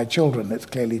looking at my children, it's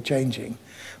clearly changing.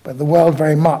 But the world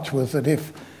very much was that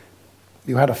if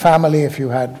you had a family, if you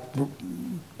had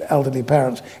elderly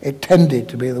parents, it tended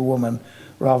to be the woman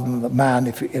rather than the man.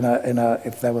 If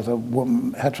there was a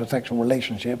heterosexual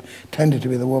relationship, tended to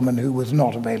be the woman who was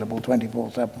not available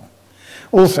 24/7.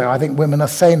 Also, I think women are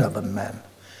saner than men,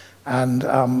 and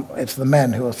it's the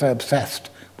men who are so obsessed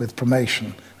with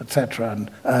promotion, etc., and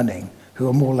earning, who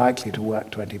are more likely to work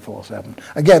 24/7.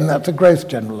 Again, that's a gross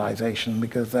generalization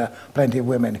because there are plenty of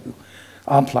women who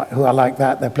are like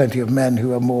that. There are plenty of men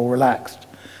who are more relaxed.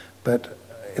 But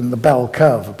in the bell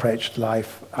curve approach to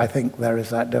life, I think there is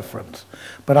that difference.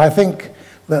 But I think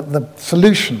that the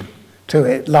solution to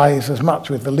it lies as much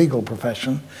with the legal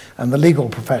profession, and the legal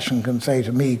profession can say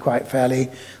to me quite fairly,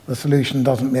 the solution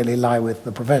doesn't merely lie with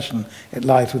the profession, it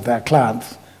lies with their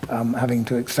clients having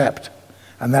to accept.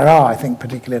 And there are, I think,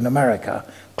 particularly in America,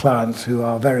 clients who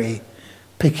are very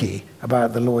picky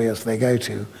about the lawyers they go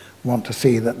to, want to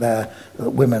see that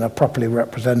women are properly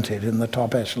represented in the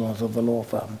top echelons of the law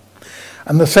firm.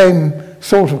 And the same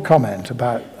sort of comment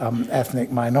about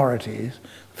ethnic minorities,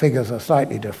 figures are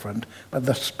slightly different, but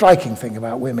the striking thing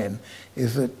about women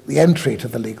is that the entry to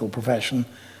the legal profession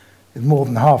is more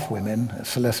than half women,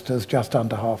 solicitors, just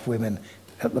under half women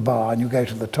at the bar, and you go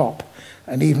to the top.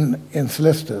 And even in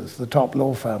solicitors, the top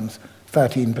law firms,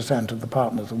 13% of the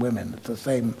partners are women. It's the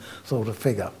same sort of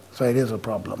figure, so it is a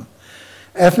problem.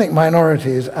 Ethnic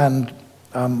minorities and,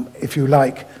 if you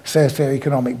like,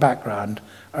 socioeconomic background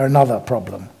are another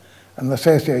problem. And the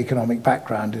socio-economic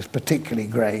background is particularly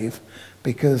grave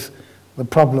because the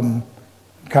problem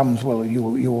comes, well,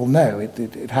 you all know,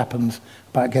 it happens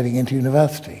about getting into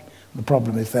university. The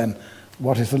problem is then,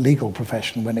 what is the legal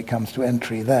profession when it comes to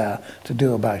entry there to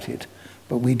do about it?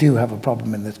 But we do have a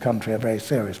problem in this country, a very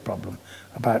serious problem,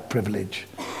 about privilege,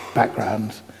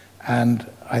 backgrounds, and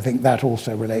I think that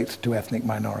also relates to ethnic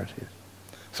minorities.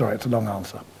 Sorry, it's a long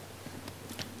answer.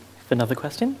 Another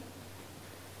question?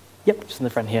 Yep, just in the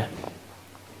front here.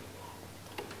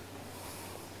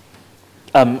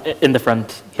 In the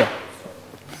front here.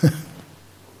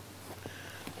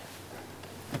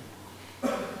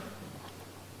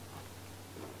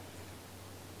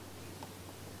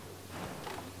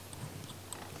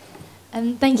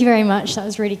 Thank you very much. That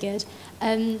was really good.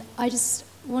 I just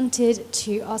wanted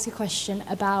to ask a question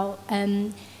about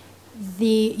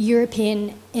the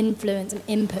European influence and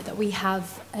input that we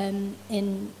have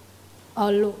in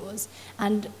our laws,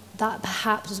 and that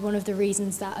perhaps was one of the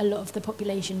reasons that a lot of the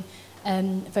population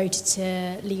voted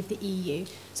to leave the EU.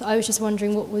 So I was just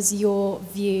wondering, what was your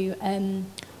view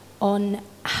on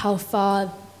how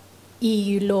far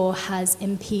EU law has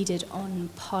impeded on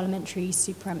parliamentary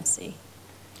supremacy?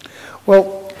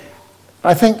 Well,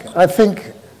 I think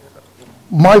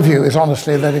my view is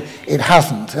honestly that it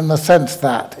hasn't, in the sense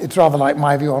that it's rather like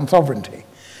my view on sovereignty.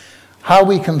 How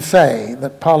we can say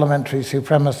that parliamentary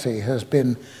supremacy has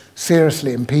been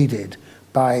seriously impeded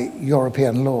by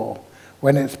European law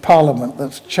when it's Parliament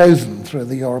that's chosen through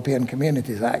the European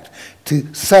Communities Act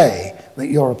to say that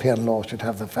European law should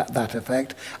have that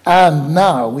effect, and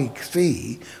now we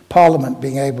see Parliament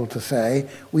being able to say,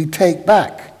 we take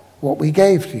back what we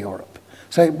gave to Europe.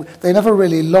 So they never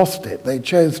really lost it. They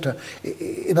chose to,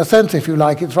 in a sense, if you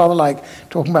like, it's rather like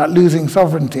talking about losing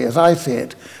sovereignty, as I see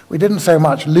it. We didn't so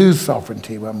much lose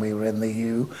sovereignty when we were in the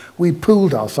EU. We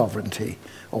pooled our sovereignty,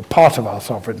 or part of our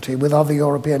sovereignty, with other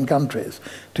European countries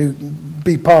to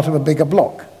be part of a bigger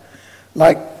bloc.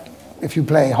 Like if you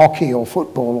play hockey or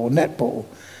football or netball,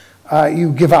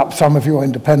 you give up some of your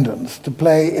independence to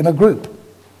play in a group.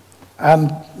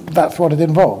 And that's what it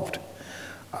involved.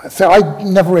 So I've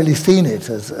never really seen it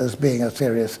as being a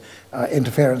serious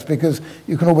interference, because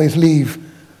you can always leave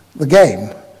the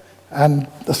game and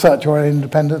assert your own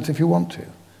independence if you want to.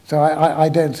 So I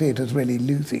don't see it as really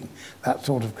losing that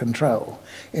sort of control.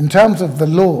 In terms of the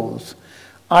laws,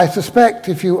 I suspect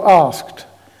if you asked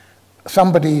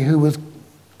somebody who was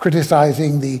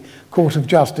criticizing the Court of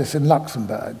Justice in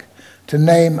Luxembourg to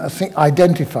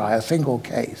identify a single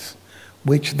case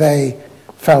which they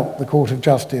felt the Court of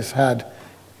Justice had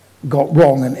got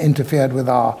wrong and interfered with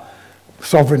our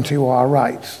sovereignty or our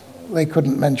rights, they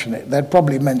couldn't mention it. They'd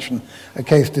probably mention a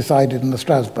case decided in the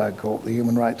Strasbourg Court, the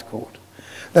Human Rights Court.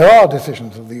 There are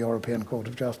decisions of the European Court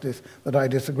of Justice that I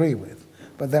disagree with,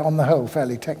 but they're on the whole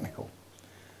fairly technical.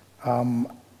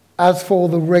 As for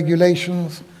the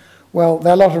regulations, well,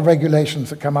 there are a lot of regulations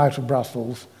that come out of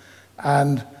Brussels,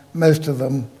 and most of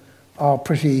them are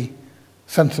pretty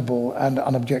sensible and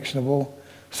unobjectionable.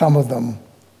 Some of them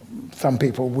some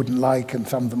people wouldn't like, and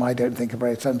some of them I don't think are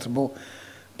very sensible.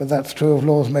 But that's true of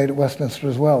laws made at Westminster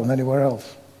as well and anywhere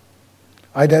else.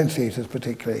 I don't see it as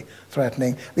particularly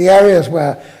threatening. The areas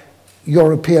where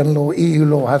European law, EU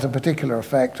law has a particular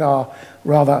effect are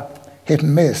rather hit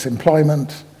and miss: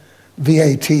 employment,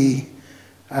 VAT,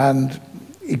 and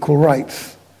equal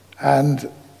rights, and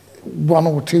one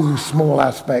or two small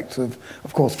aspects of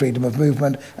course, freedom of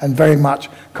movement, and very much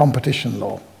competition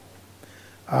law.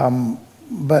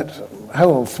 But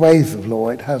whole swathes of law,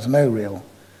 it has no real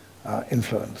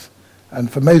influence. And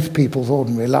for most people's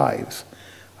ordinary lives,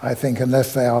 I think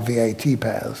unless they are VAT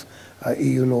payers,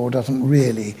 EU law doesn't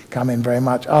really come in very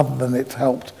much, other than it's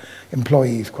helped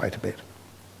employees quite a bit.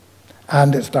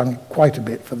 And it's done quite a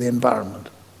bit for the environment.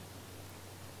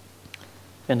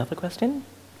 Another question?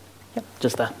 Yep,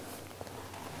 just there.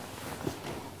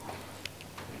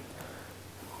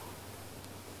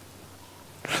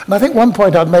 And I think one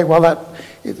point I'd make, well, that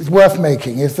it's worth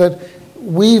making, is that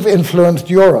we've influenced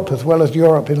Europe as well as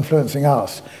Europe influencing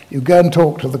us. You go and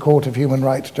talk to the Court of Human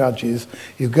Rights judges,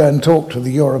 you go and talk to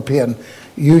the European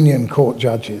Union Court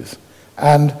judges,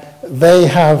 and they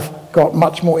have got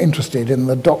much more interested in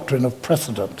the doctrine of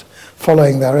precedent,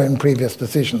 following their own previous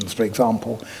decisions, for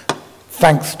example,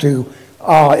 thanks to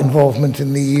our involvement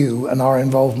in the EU and our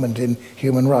involvement in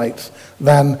human rights,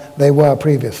 than they were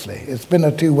previously. It's been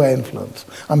a two-way influence.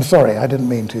 I'm sorry, I didn't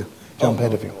mean to jump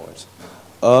ahead of you.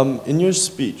 In your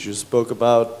speech, you spoke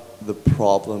about the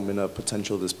problem in a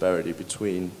potential disparity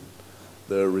between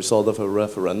the result of a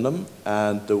referendum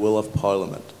and the will of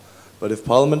Parliament. But if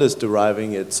Parliament is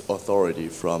deriving its authority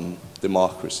from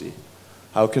democracy,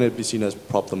 how can it be seen as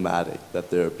problematic that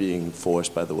they're being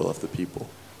forced by the will of the people?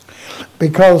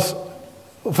 Because,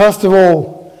 first of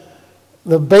all,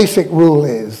 the basic rule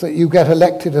is that you get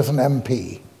elected as an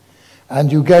MP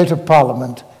and you go to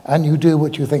Parliament and you do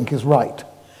what you think is right.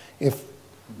 If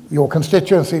your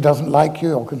constituency doesn't like you,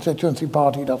 your constituency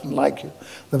party doesn't like you,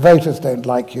 the voters don't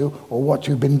like you, or what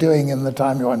you've been doing in the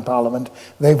time you're in Parliament,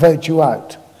 they vote you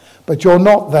out. But you're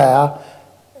not there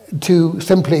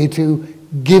simply to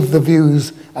give the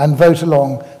views and vote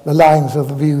along the lines of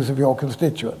the views of your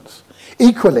constituents.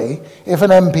 Equally, if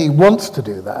an MP wants to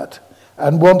do that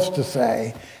and wants to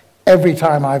say, every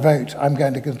time I vote, I'm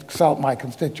going to consult my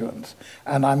constituents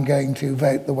and I'm going to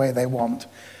vote the way they want,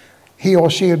 he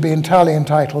or she would be entirely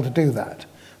entitled to do that.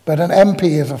 But an MP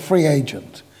is a free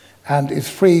agent and is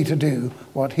free to do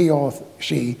what he or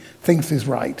she thinks is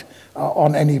right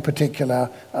on any particular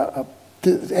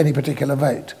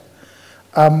vote.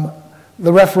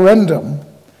 The referendum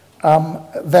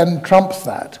then trumps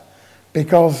that,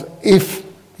 because if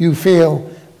you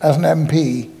feel as an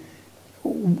MP,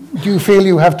 do you feel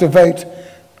you have to vote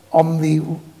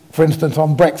on for instance,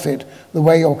 on Brexit, the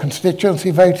way your constituency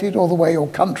voted or the way your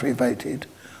country voted?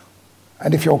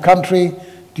 And if your country,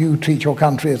 do you treat your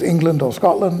country as England or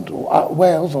Scotland or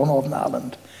Wales or Northern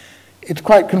Ireland? It's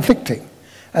quite conflicting,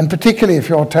 and particularly if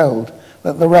you're told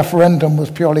that the referendum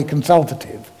was purely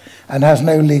consultative and has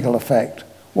no legal effect.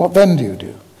 What then do you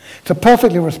do? It's a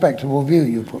perfectly respectable view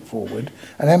you put forward.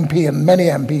 An MP, and many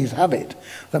MPs have it,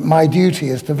 that my duty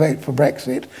is to vote for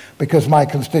Brexit because my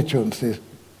constituents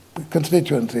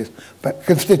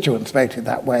voted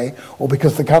that way, or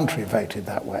because the country voted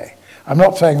that way. I'm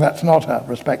not saying that's not a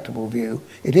respectable view.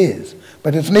 It is.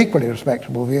 But it's an equally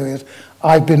respectable view is,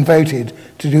 I've been voted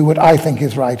to do what I think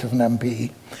is right as an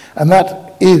MP. And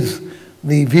that is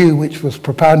the view which was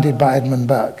propounded by Edmund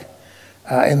Burke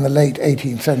in the late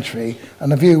 18th century,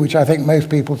 and a view which I think most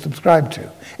people subscribe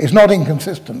to. It's not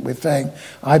inconsistent with saying,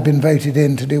 I've been voted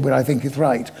in to do what I think is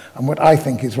right, and what I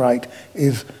think is right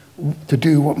is to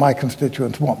do what my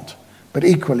constituents want. But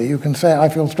equally, you can say, I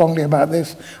feel strongly about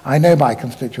this, I know my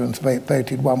constituents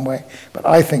voted one way, but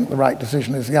I think the right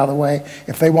decision is the other way.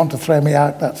 If they want to throw me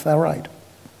out, that's their right.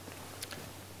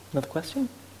 Another question?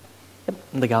 Yep,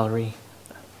 in the gallery.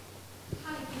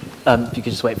 If you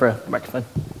could just wait for a microphone.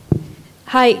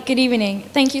 Hi, good evening.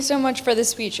 Thank you so much for the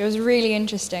speech. It was really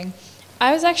interesting.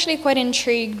 I was actually quite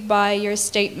intrigued by your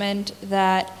statement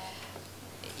that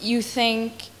you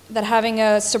think that having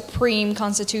a supreme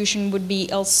constitution would be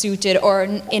ill-suited or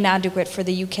inadequate for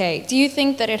the UK. Do you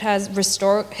think that it has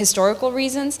historical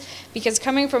reasons? Because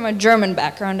coming from a German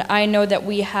background, I know that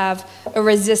we have a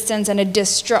resistance and a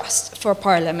distrust for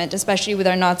Parliament, especially with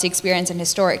our Nazi experience and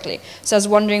historically. So I was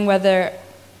wondering whether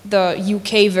the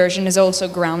UK version is also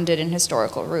grounded in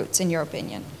historical roots, in your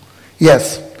opinion.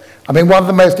 Yes. I mean, one of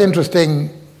the most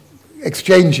interesting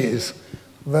exchanges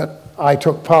that I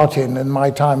took part in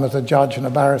my time as a judge and a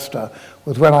barrister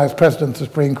was when I was president of the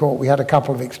Supreme Court. We had a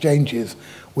couple of exchanges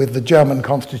with the German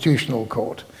Constitutional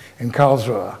Court in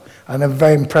Karlsruhe, and a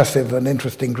very impressive and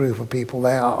interesting group of people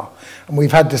they are. And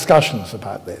we've had discussions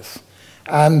about this.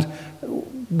 And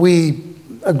we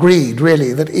agreed,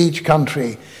 really, that each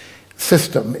country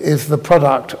system is the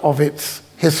product of its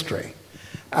history.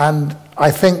 And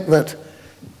I think that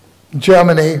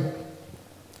Germany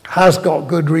has got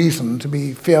good reason to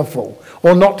be fearful,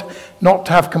 or not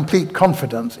to have complete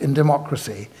confidence in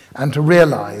democracy, and to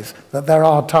realize that there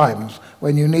are times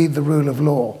when you need the rule of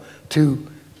law to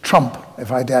trump,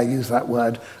 if I dare use that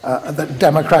word, the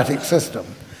democratic system.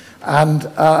 And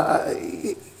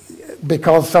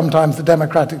because sometimes the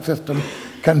democratic system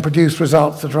can produce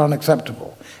results that are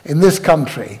unacceptable. In this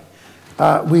country,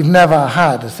 we've never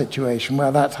had a situation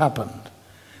where that's happened.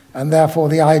 And therefore,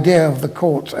 the idea of the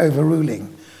courts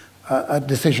overruling a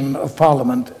decision of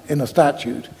Parliament in a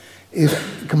statute is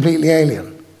completely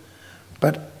alien.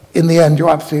 But in the end, you're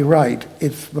absolutely right.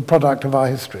 It's the product of our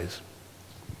histories.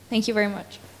 Thank you very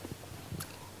much.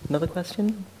 Another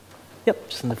question? Yep,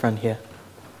 just in the front here.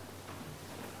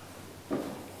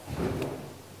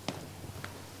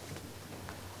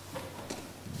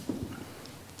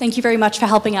 Thank you very much for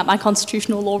helping out my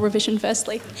constitutional law revision,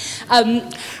 firstly.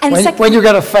 When you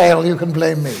get a fail, you can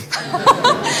blame me.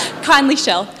 Kindly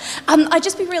shall. I'd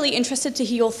just be really interested to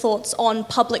hear your thoughts on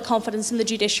public confidence in the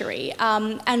judiciary,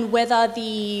 and whether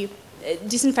the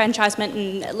disenfranchisement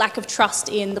and lack of trust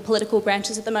in the political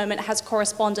branches at the moment has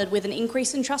corresponded with an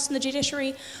increase in trust in the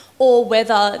judiciary, or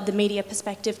whether the media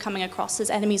perspective coming across as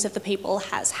enemies of the people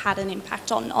has had an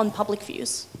impact on public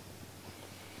views.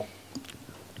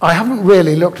 I haven't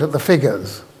really looked at the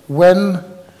figures. When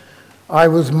I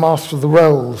was Master of the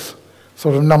Rolls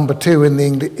sort of number two in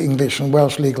the English and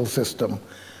Welsh legal system,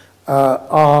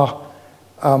 our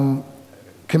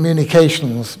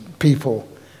communications people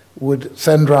would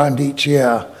send round each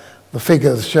year the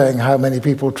figures showing how many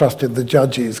people trusted the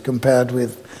judges compared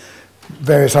with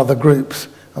various other groups.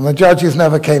 And the judges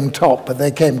never came top, but they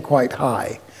came quite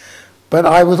high. But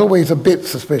I was always a bit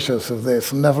suspicious of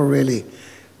this and never really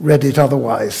read it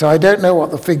otherwise. So I don't know what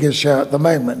the figures show at the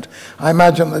moment. I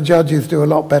imagine the judges do a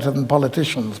lot better than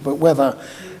politicians, but whether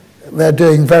they're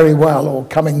doing very well or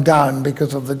coming down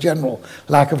because of the general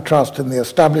lack of trust in the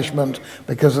establishment,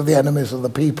 because of the enemies of the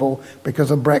people,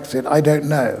 because of Brexit, I don't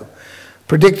know.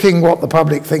 Predicting what the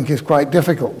public think is quite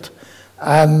difficult.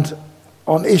 And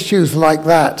on issues like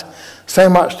that,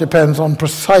 so much depends on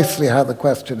precisely how the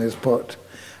question is put.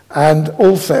 And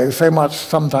also, so much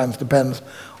sometimes depends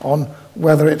on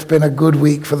whether it's been a good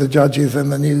week for the judges in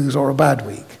the news or a bad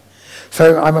week.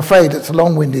 So I'm afraid it's a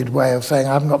long-winded way of saying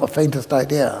I haven't got the faintest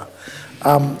idea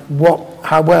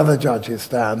where the judges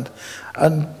stand.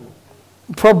 And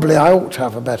probably I ought to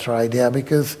have a better idea,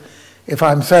 because if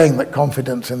I'm saying that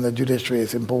confidence in the judiciary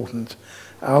is important,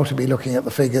 I ought to be looking at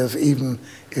the figures even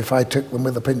if I took them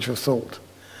with a pinch of salt.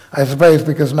 I suppose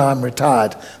because now I'm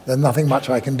retired, there's nothing much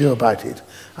I can do about it.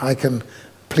 I can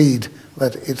plead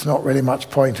that it's not really much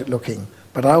point at looking,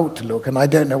 but I ought to look, and I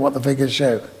don't know what the figures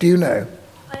show. Do you know?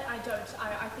 I don't.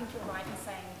 I think you're right in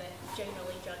saying that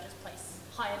generally judges place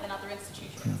higher than other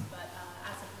institutions, but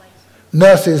as of late...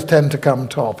 Nurses tend to come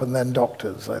top, and then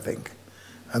doctors, I think,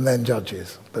 and then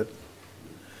judges.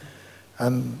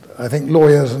 And I think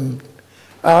lawyers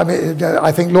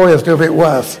I think lawyers do a bit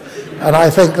worse, and I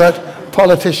think that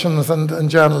politicians and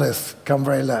journalists come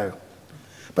very low.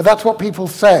 But that's what people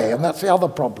say, and that's the other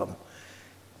problem.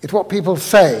 It's what people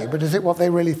say, but is it what they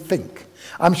really think?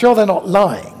 I'm sure they're not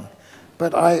lying,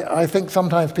 but I think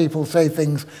sometimes people say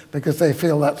things because they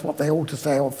feel that's what they ought to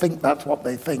say or think that's what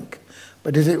they think.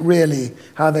 But is it really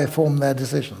how they form their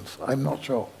decisions? I'm not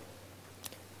sure.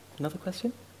 Another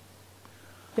question?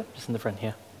 Yep, just in the front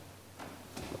here.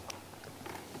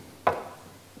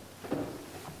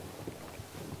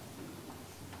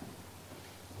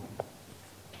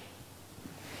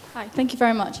 Hi, thank you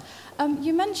very much.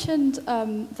 You mentioned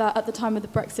that at the time of the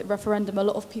Brexit referendum, a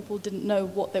lot of people didn't know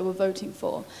what they were voting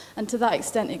for. And to that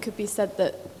extent, it could be said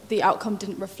that the outcome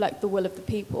didn't reflect the will of the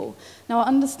people. Now, I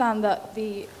understand that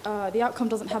the outcome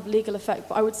doesn't have legal effect,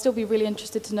 but I would still be really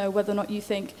interested to know whether or not you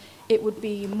think it would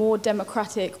be more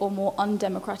democratic or more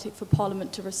undemocratic for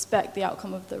Parliament to respect the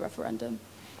outcome of the referendum.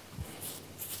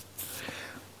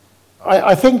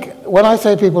 I think when I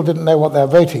say people didn't know what they're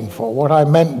voting for, what I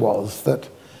meant was that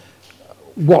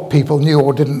what people knew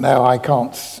or didn't know, I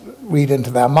can't read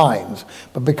into their minds.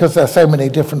 But because there are so many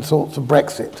different sorts of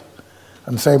Brexit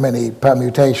and so many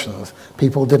permutations,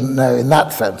 people didn't know in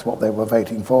that sense what they were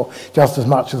voting for, just as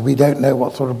much as we don't know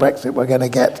what sort of Brexit we're going to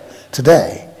get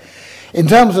today. In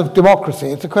terms of democracy,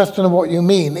 it's a question of what you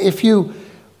mean. If you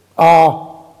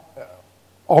are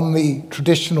on the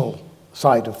traditional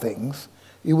side of things,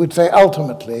 you would say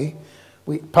ultimately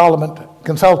Parliament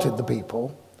consulted the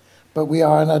people, but we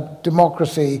are in a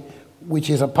democracy which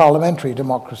is a parliamentary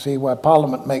democracy where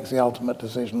Parliament makes the ultimate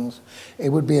decisions. It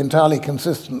would be entirely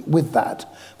consistent with that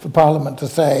for Parliament to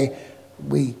say,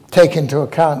 we take into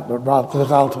account the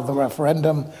result of the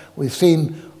referendum, we've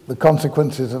seen the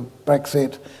consequences of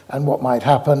Brexit and what might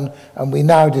happen, and we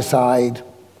now decide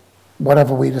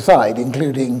whatever we decide,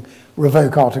 including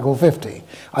revoke Article 50.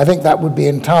 I think that would be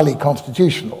entirely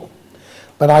constitutional.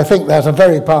 But I think there's a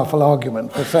very powerful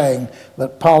argument for saying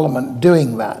that Parliament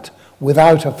doing that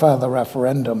without a further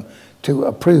referendum to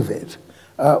approve it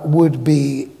would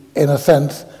be, in a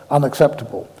sense,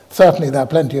 unacceptable. Certainly there are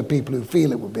plenty of people who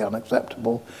feel it would be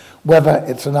unacceptable. Whether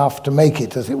it's enough to make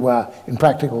it, as it were, in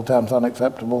practical terms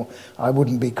unacceptable, I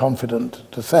wouldn't be confident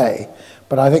to say.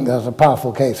 But I think there's a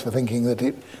powerful case for thinking that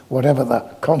whatever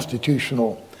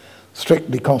the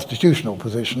strictly constitutional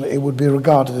position, it would be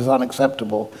regarded as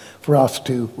unacceptable for us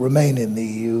to remain in the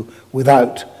EU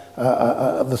without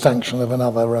the sanction of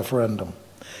another referendum.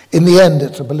 In the end,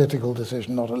 it's a political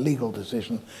decision, not a legal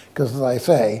decision, because, as I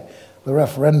say, the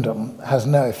referendum has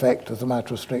no effect as a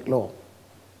matter of strict law.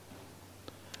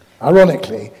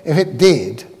 Ironically, if it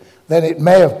did, then it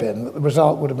may have been that the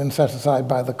result would have been set aside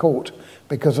by the court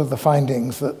because of the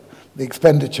findings that the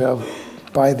expenditure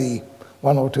by the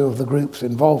one or two of the groups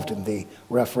involved in the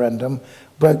referendum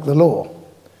broke the law.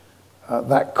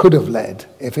 That could have led,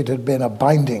 if it had been a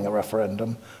binding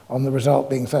referendum, on the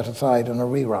result being set aside and a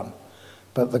rerun.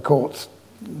 But the courts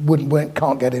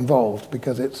can't get involved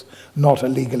because it's not a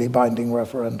legally binding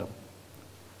referendum.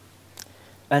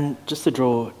 And just to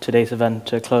draw today's event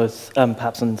to a close,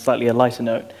 perhaps on slightly a lighter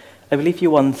note, I believe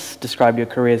you once described your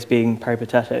career as being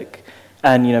peripatetic,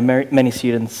 and many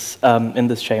students in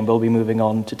this chamber will be moving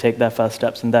on to take their first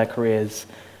steps in their careers,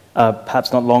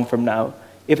 perhaps not long from now.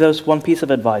 If there was one piece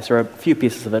of advice or a few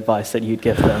pieces of advice that you'd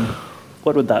give them,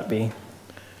 what would that be?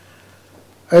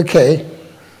 Okay,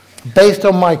 based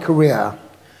on my career,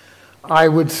 I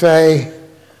would say,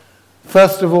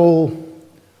 first of all,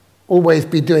 always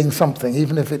be doing something,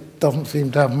 even if it doesn't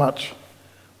seem to have much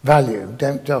value.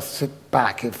 Don't just sit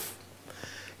back if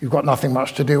you've got nothing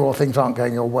much to do or things aren't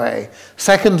going your way.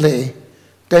 Secondly,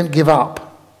 don't give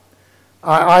up.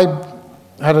 I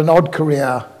had an odd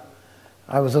career.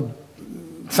 I was a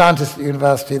scientist at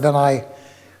university, then I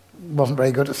wasn't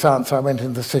very good at science, so I went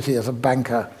into the city as a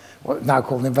banker, what now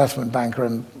called an investment banker,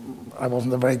 and I was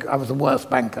the worst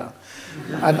banker.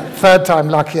 And third time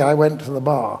lucky, I went to the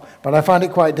bar. But I found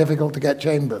it quite difficult to get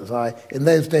chambers. In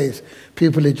those days,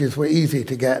 pupilages were easy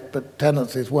to get, but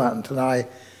tenancies weren't. And I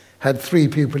had 3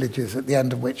 pupilages, at the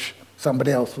end of which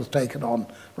somebody else was taken on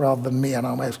rather than me, and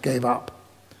I almost gave up.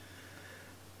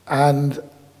 And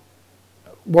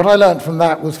what I learned from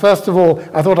that was, first of all,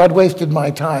 I thought I'd wasted my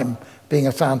time being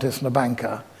a scientist and a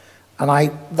banker.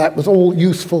 And that was all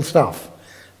useful stuff.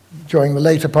 During the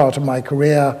later part of my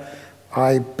career,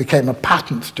 I became a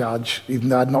patents judge, even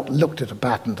though I'd not looked at a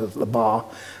patent at the bar,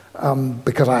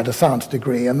 because I had a science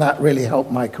degree, and that really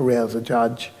helped my career as a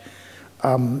judge.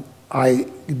 Being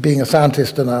a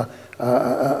scientist and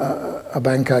a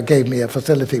banker gave me a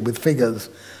facility with figures,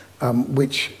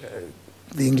 which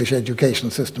the English education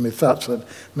system is such that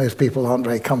most people aren't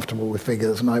very comfortable with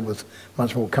figures, and I was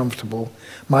much more comfortable.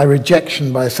 My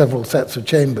rejection by several sets of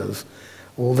chambers,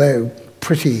 although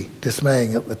pretty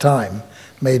dismaying at the time,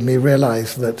 made me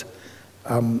realize that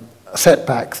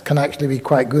setbacks can actually be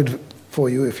quite good for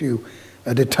you if you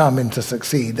are determined to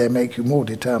succeed. They make you more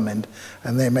determined,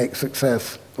 and they make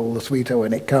success all the sweeter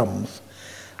when it comes.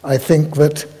 I think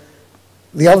that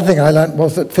the other thing I learned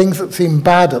was that things that seemed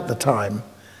bad at the time,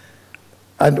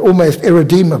 and almost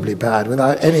irredeemably bad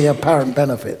without any apparent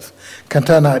benefits, can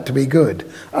turn out to be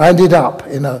good. I ended up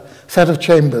in a set of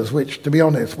chambers which, to be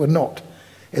honest, were not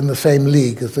in the same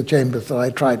league as the chambers that I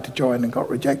tried to join and got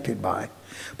rejected by.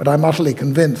 But I'm utterly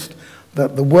convinced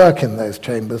that the work in those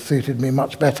chambers suited me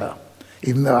much better.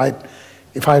 Even though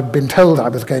if I'd been told I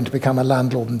was going to become a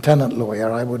landlord and tenant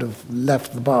lawyer, I would have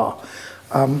left the bar.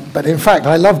 But in fact,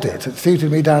 I loved it. It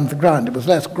suited me down to the ground. It was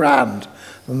less grand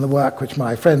than the work which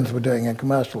my friends were doing in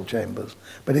commercial chambers,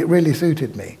 but it really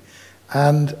suited me.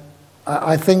 And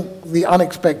I think the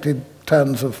unexpected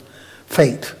turns of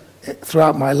fate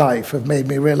throughout my life have made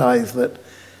me realize that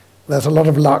there's a lot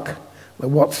of luck, that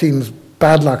what seems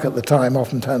bad luck at the time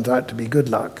often turns out to be good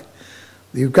luck.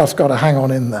 You've just got to hang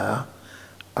on in there.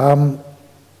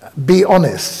 Be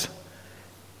honest.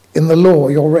 In the law,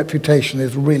 your reputation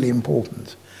is really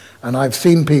important. And I've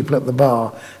seen people at the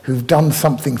bar who've done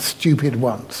something stupid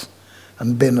once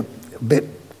and been a bit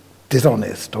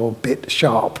dishonest or a bit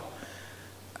sharp.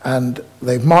 And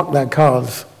they've marked their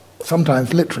cards,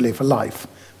 sometimes literally for life.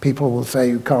 People will say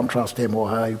you can't trust him or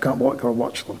her, you can't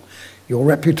watch them. Your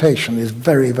reputation is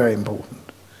very, very important.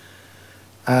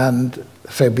 And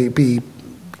so be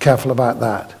careful about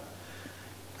that.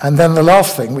 And then the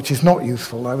last thing, which is not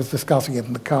useful, I was discussing it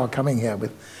in the car coming here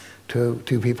with two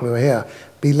people who are here,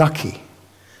 be lucky.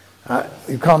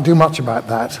 You can't do much about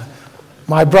that.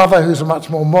 My brother, who's a much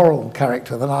more moral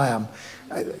character than I am,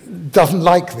 doesn't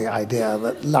like the idea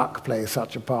that luck plays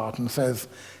such a part and says,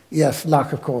 yes,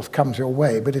 luck, of course, comes your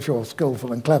way, but if you're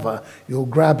skillful and clever, you'll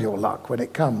grab your luck when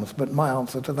it comes. But my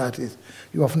answer to that is,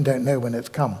 you often don't know when it's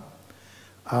come.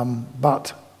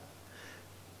 But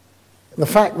the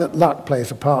fact that luck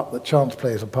plays a part, that chance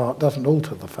plays a part, doesn't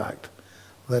alter the fact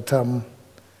that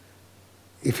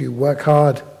if you work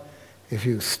hard, if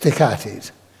you stick at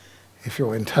it, if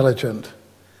you're intelligent,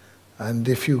 and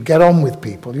if you get on with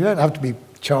people, you don't have to be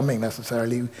charming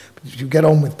necessarily, but if you get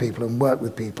on with people and work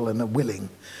with people and are willing,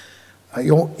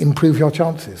 you'll improve your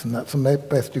chances, and that's the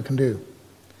best you can do.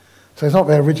 So it's not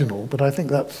very original, but I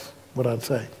think that's what I'd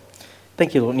say.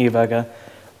 Thank you, Lord Neuberger.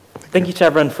 Thank you to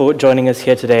everyone for joining us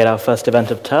here today at our first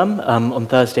event of term. On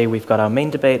Thursday, we've got our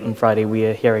main debate. On Friday, we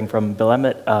are hearing from Bill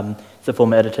Emmett, the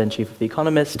former editor-in-chief of The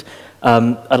Economist.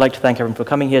 I'd like to thank everyone for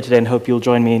coming here today and hope you'll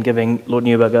join me in giving Lord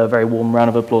Neuberger a very warm round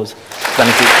of applause.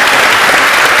 Thank you.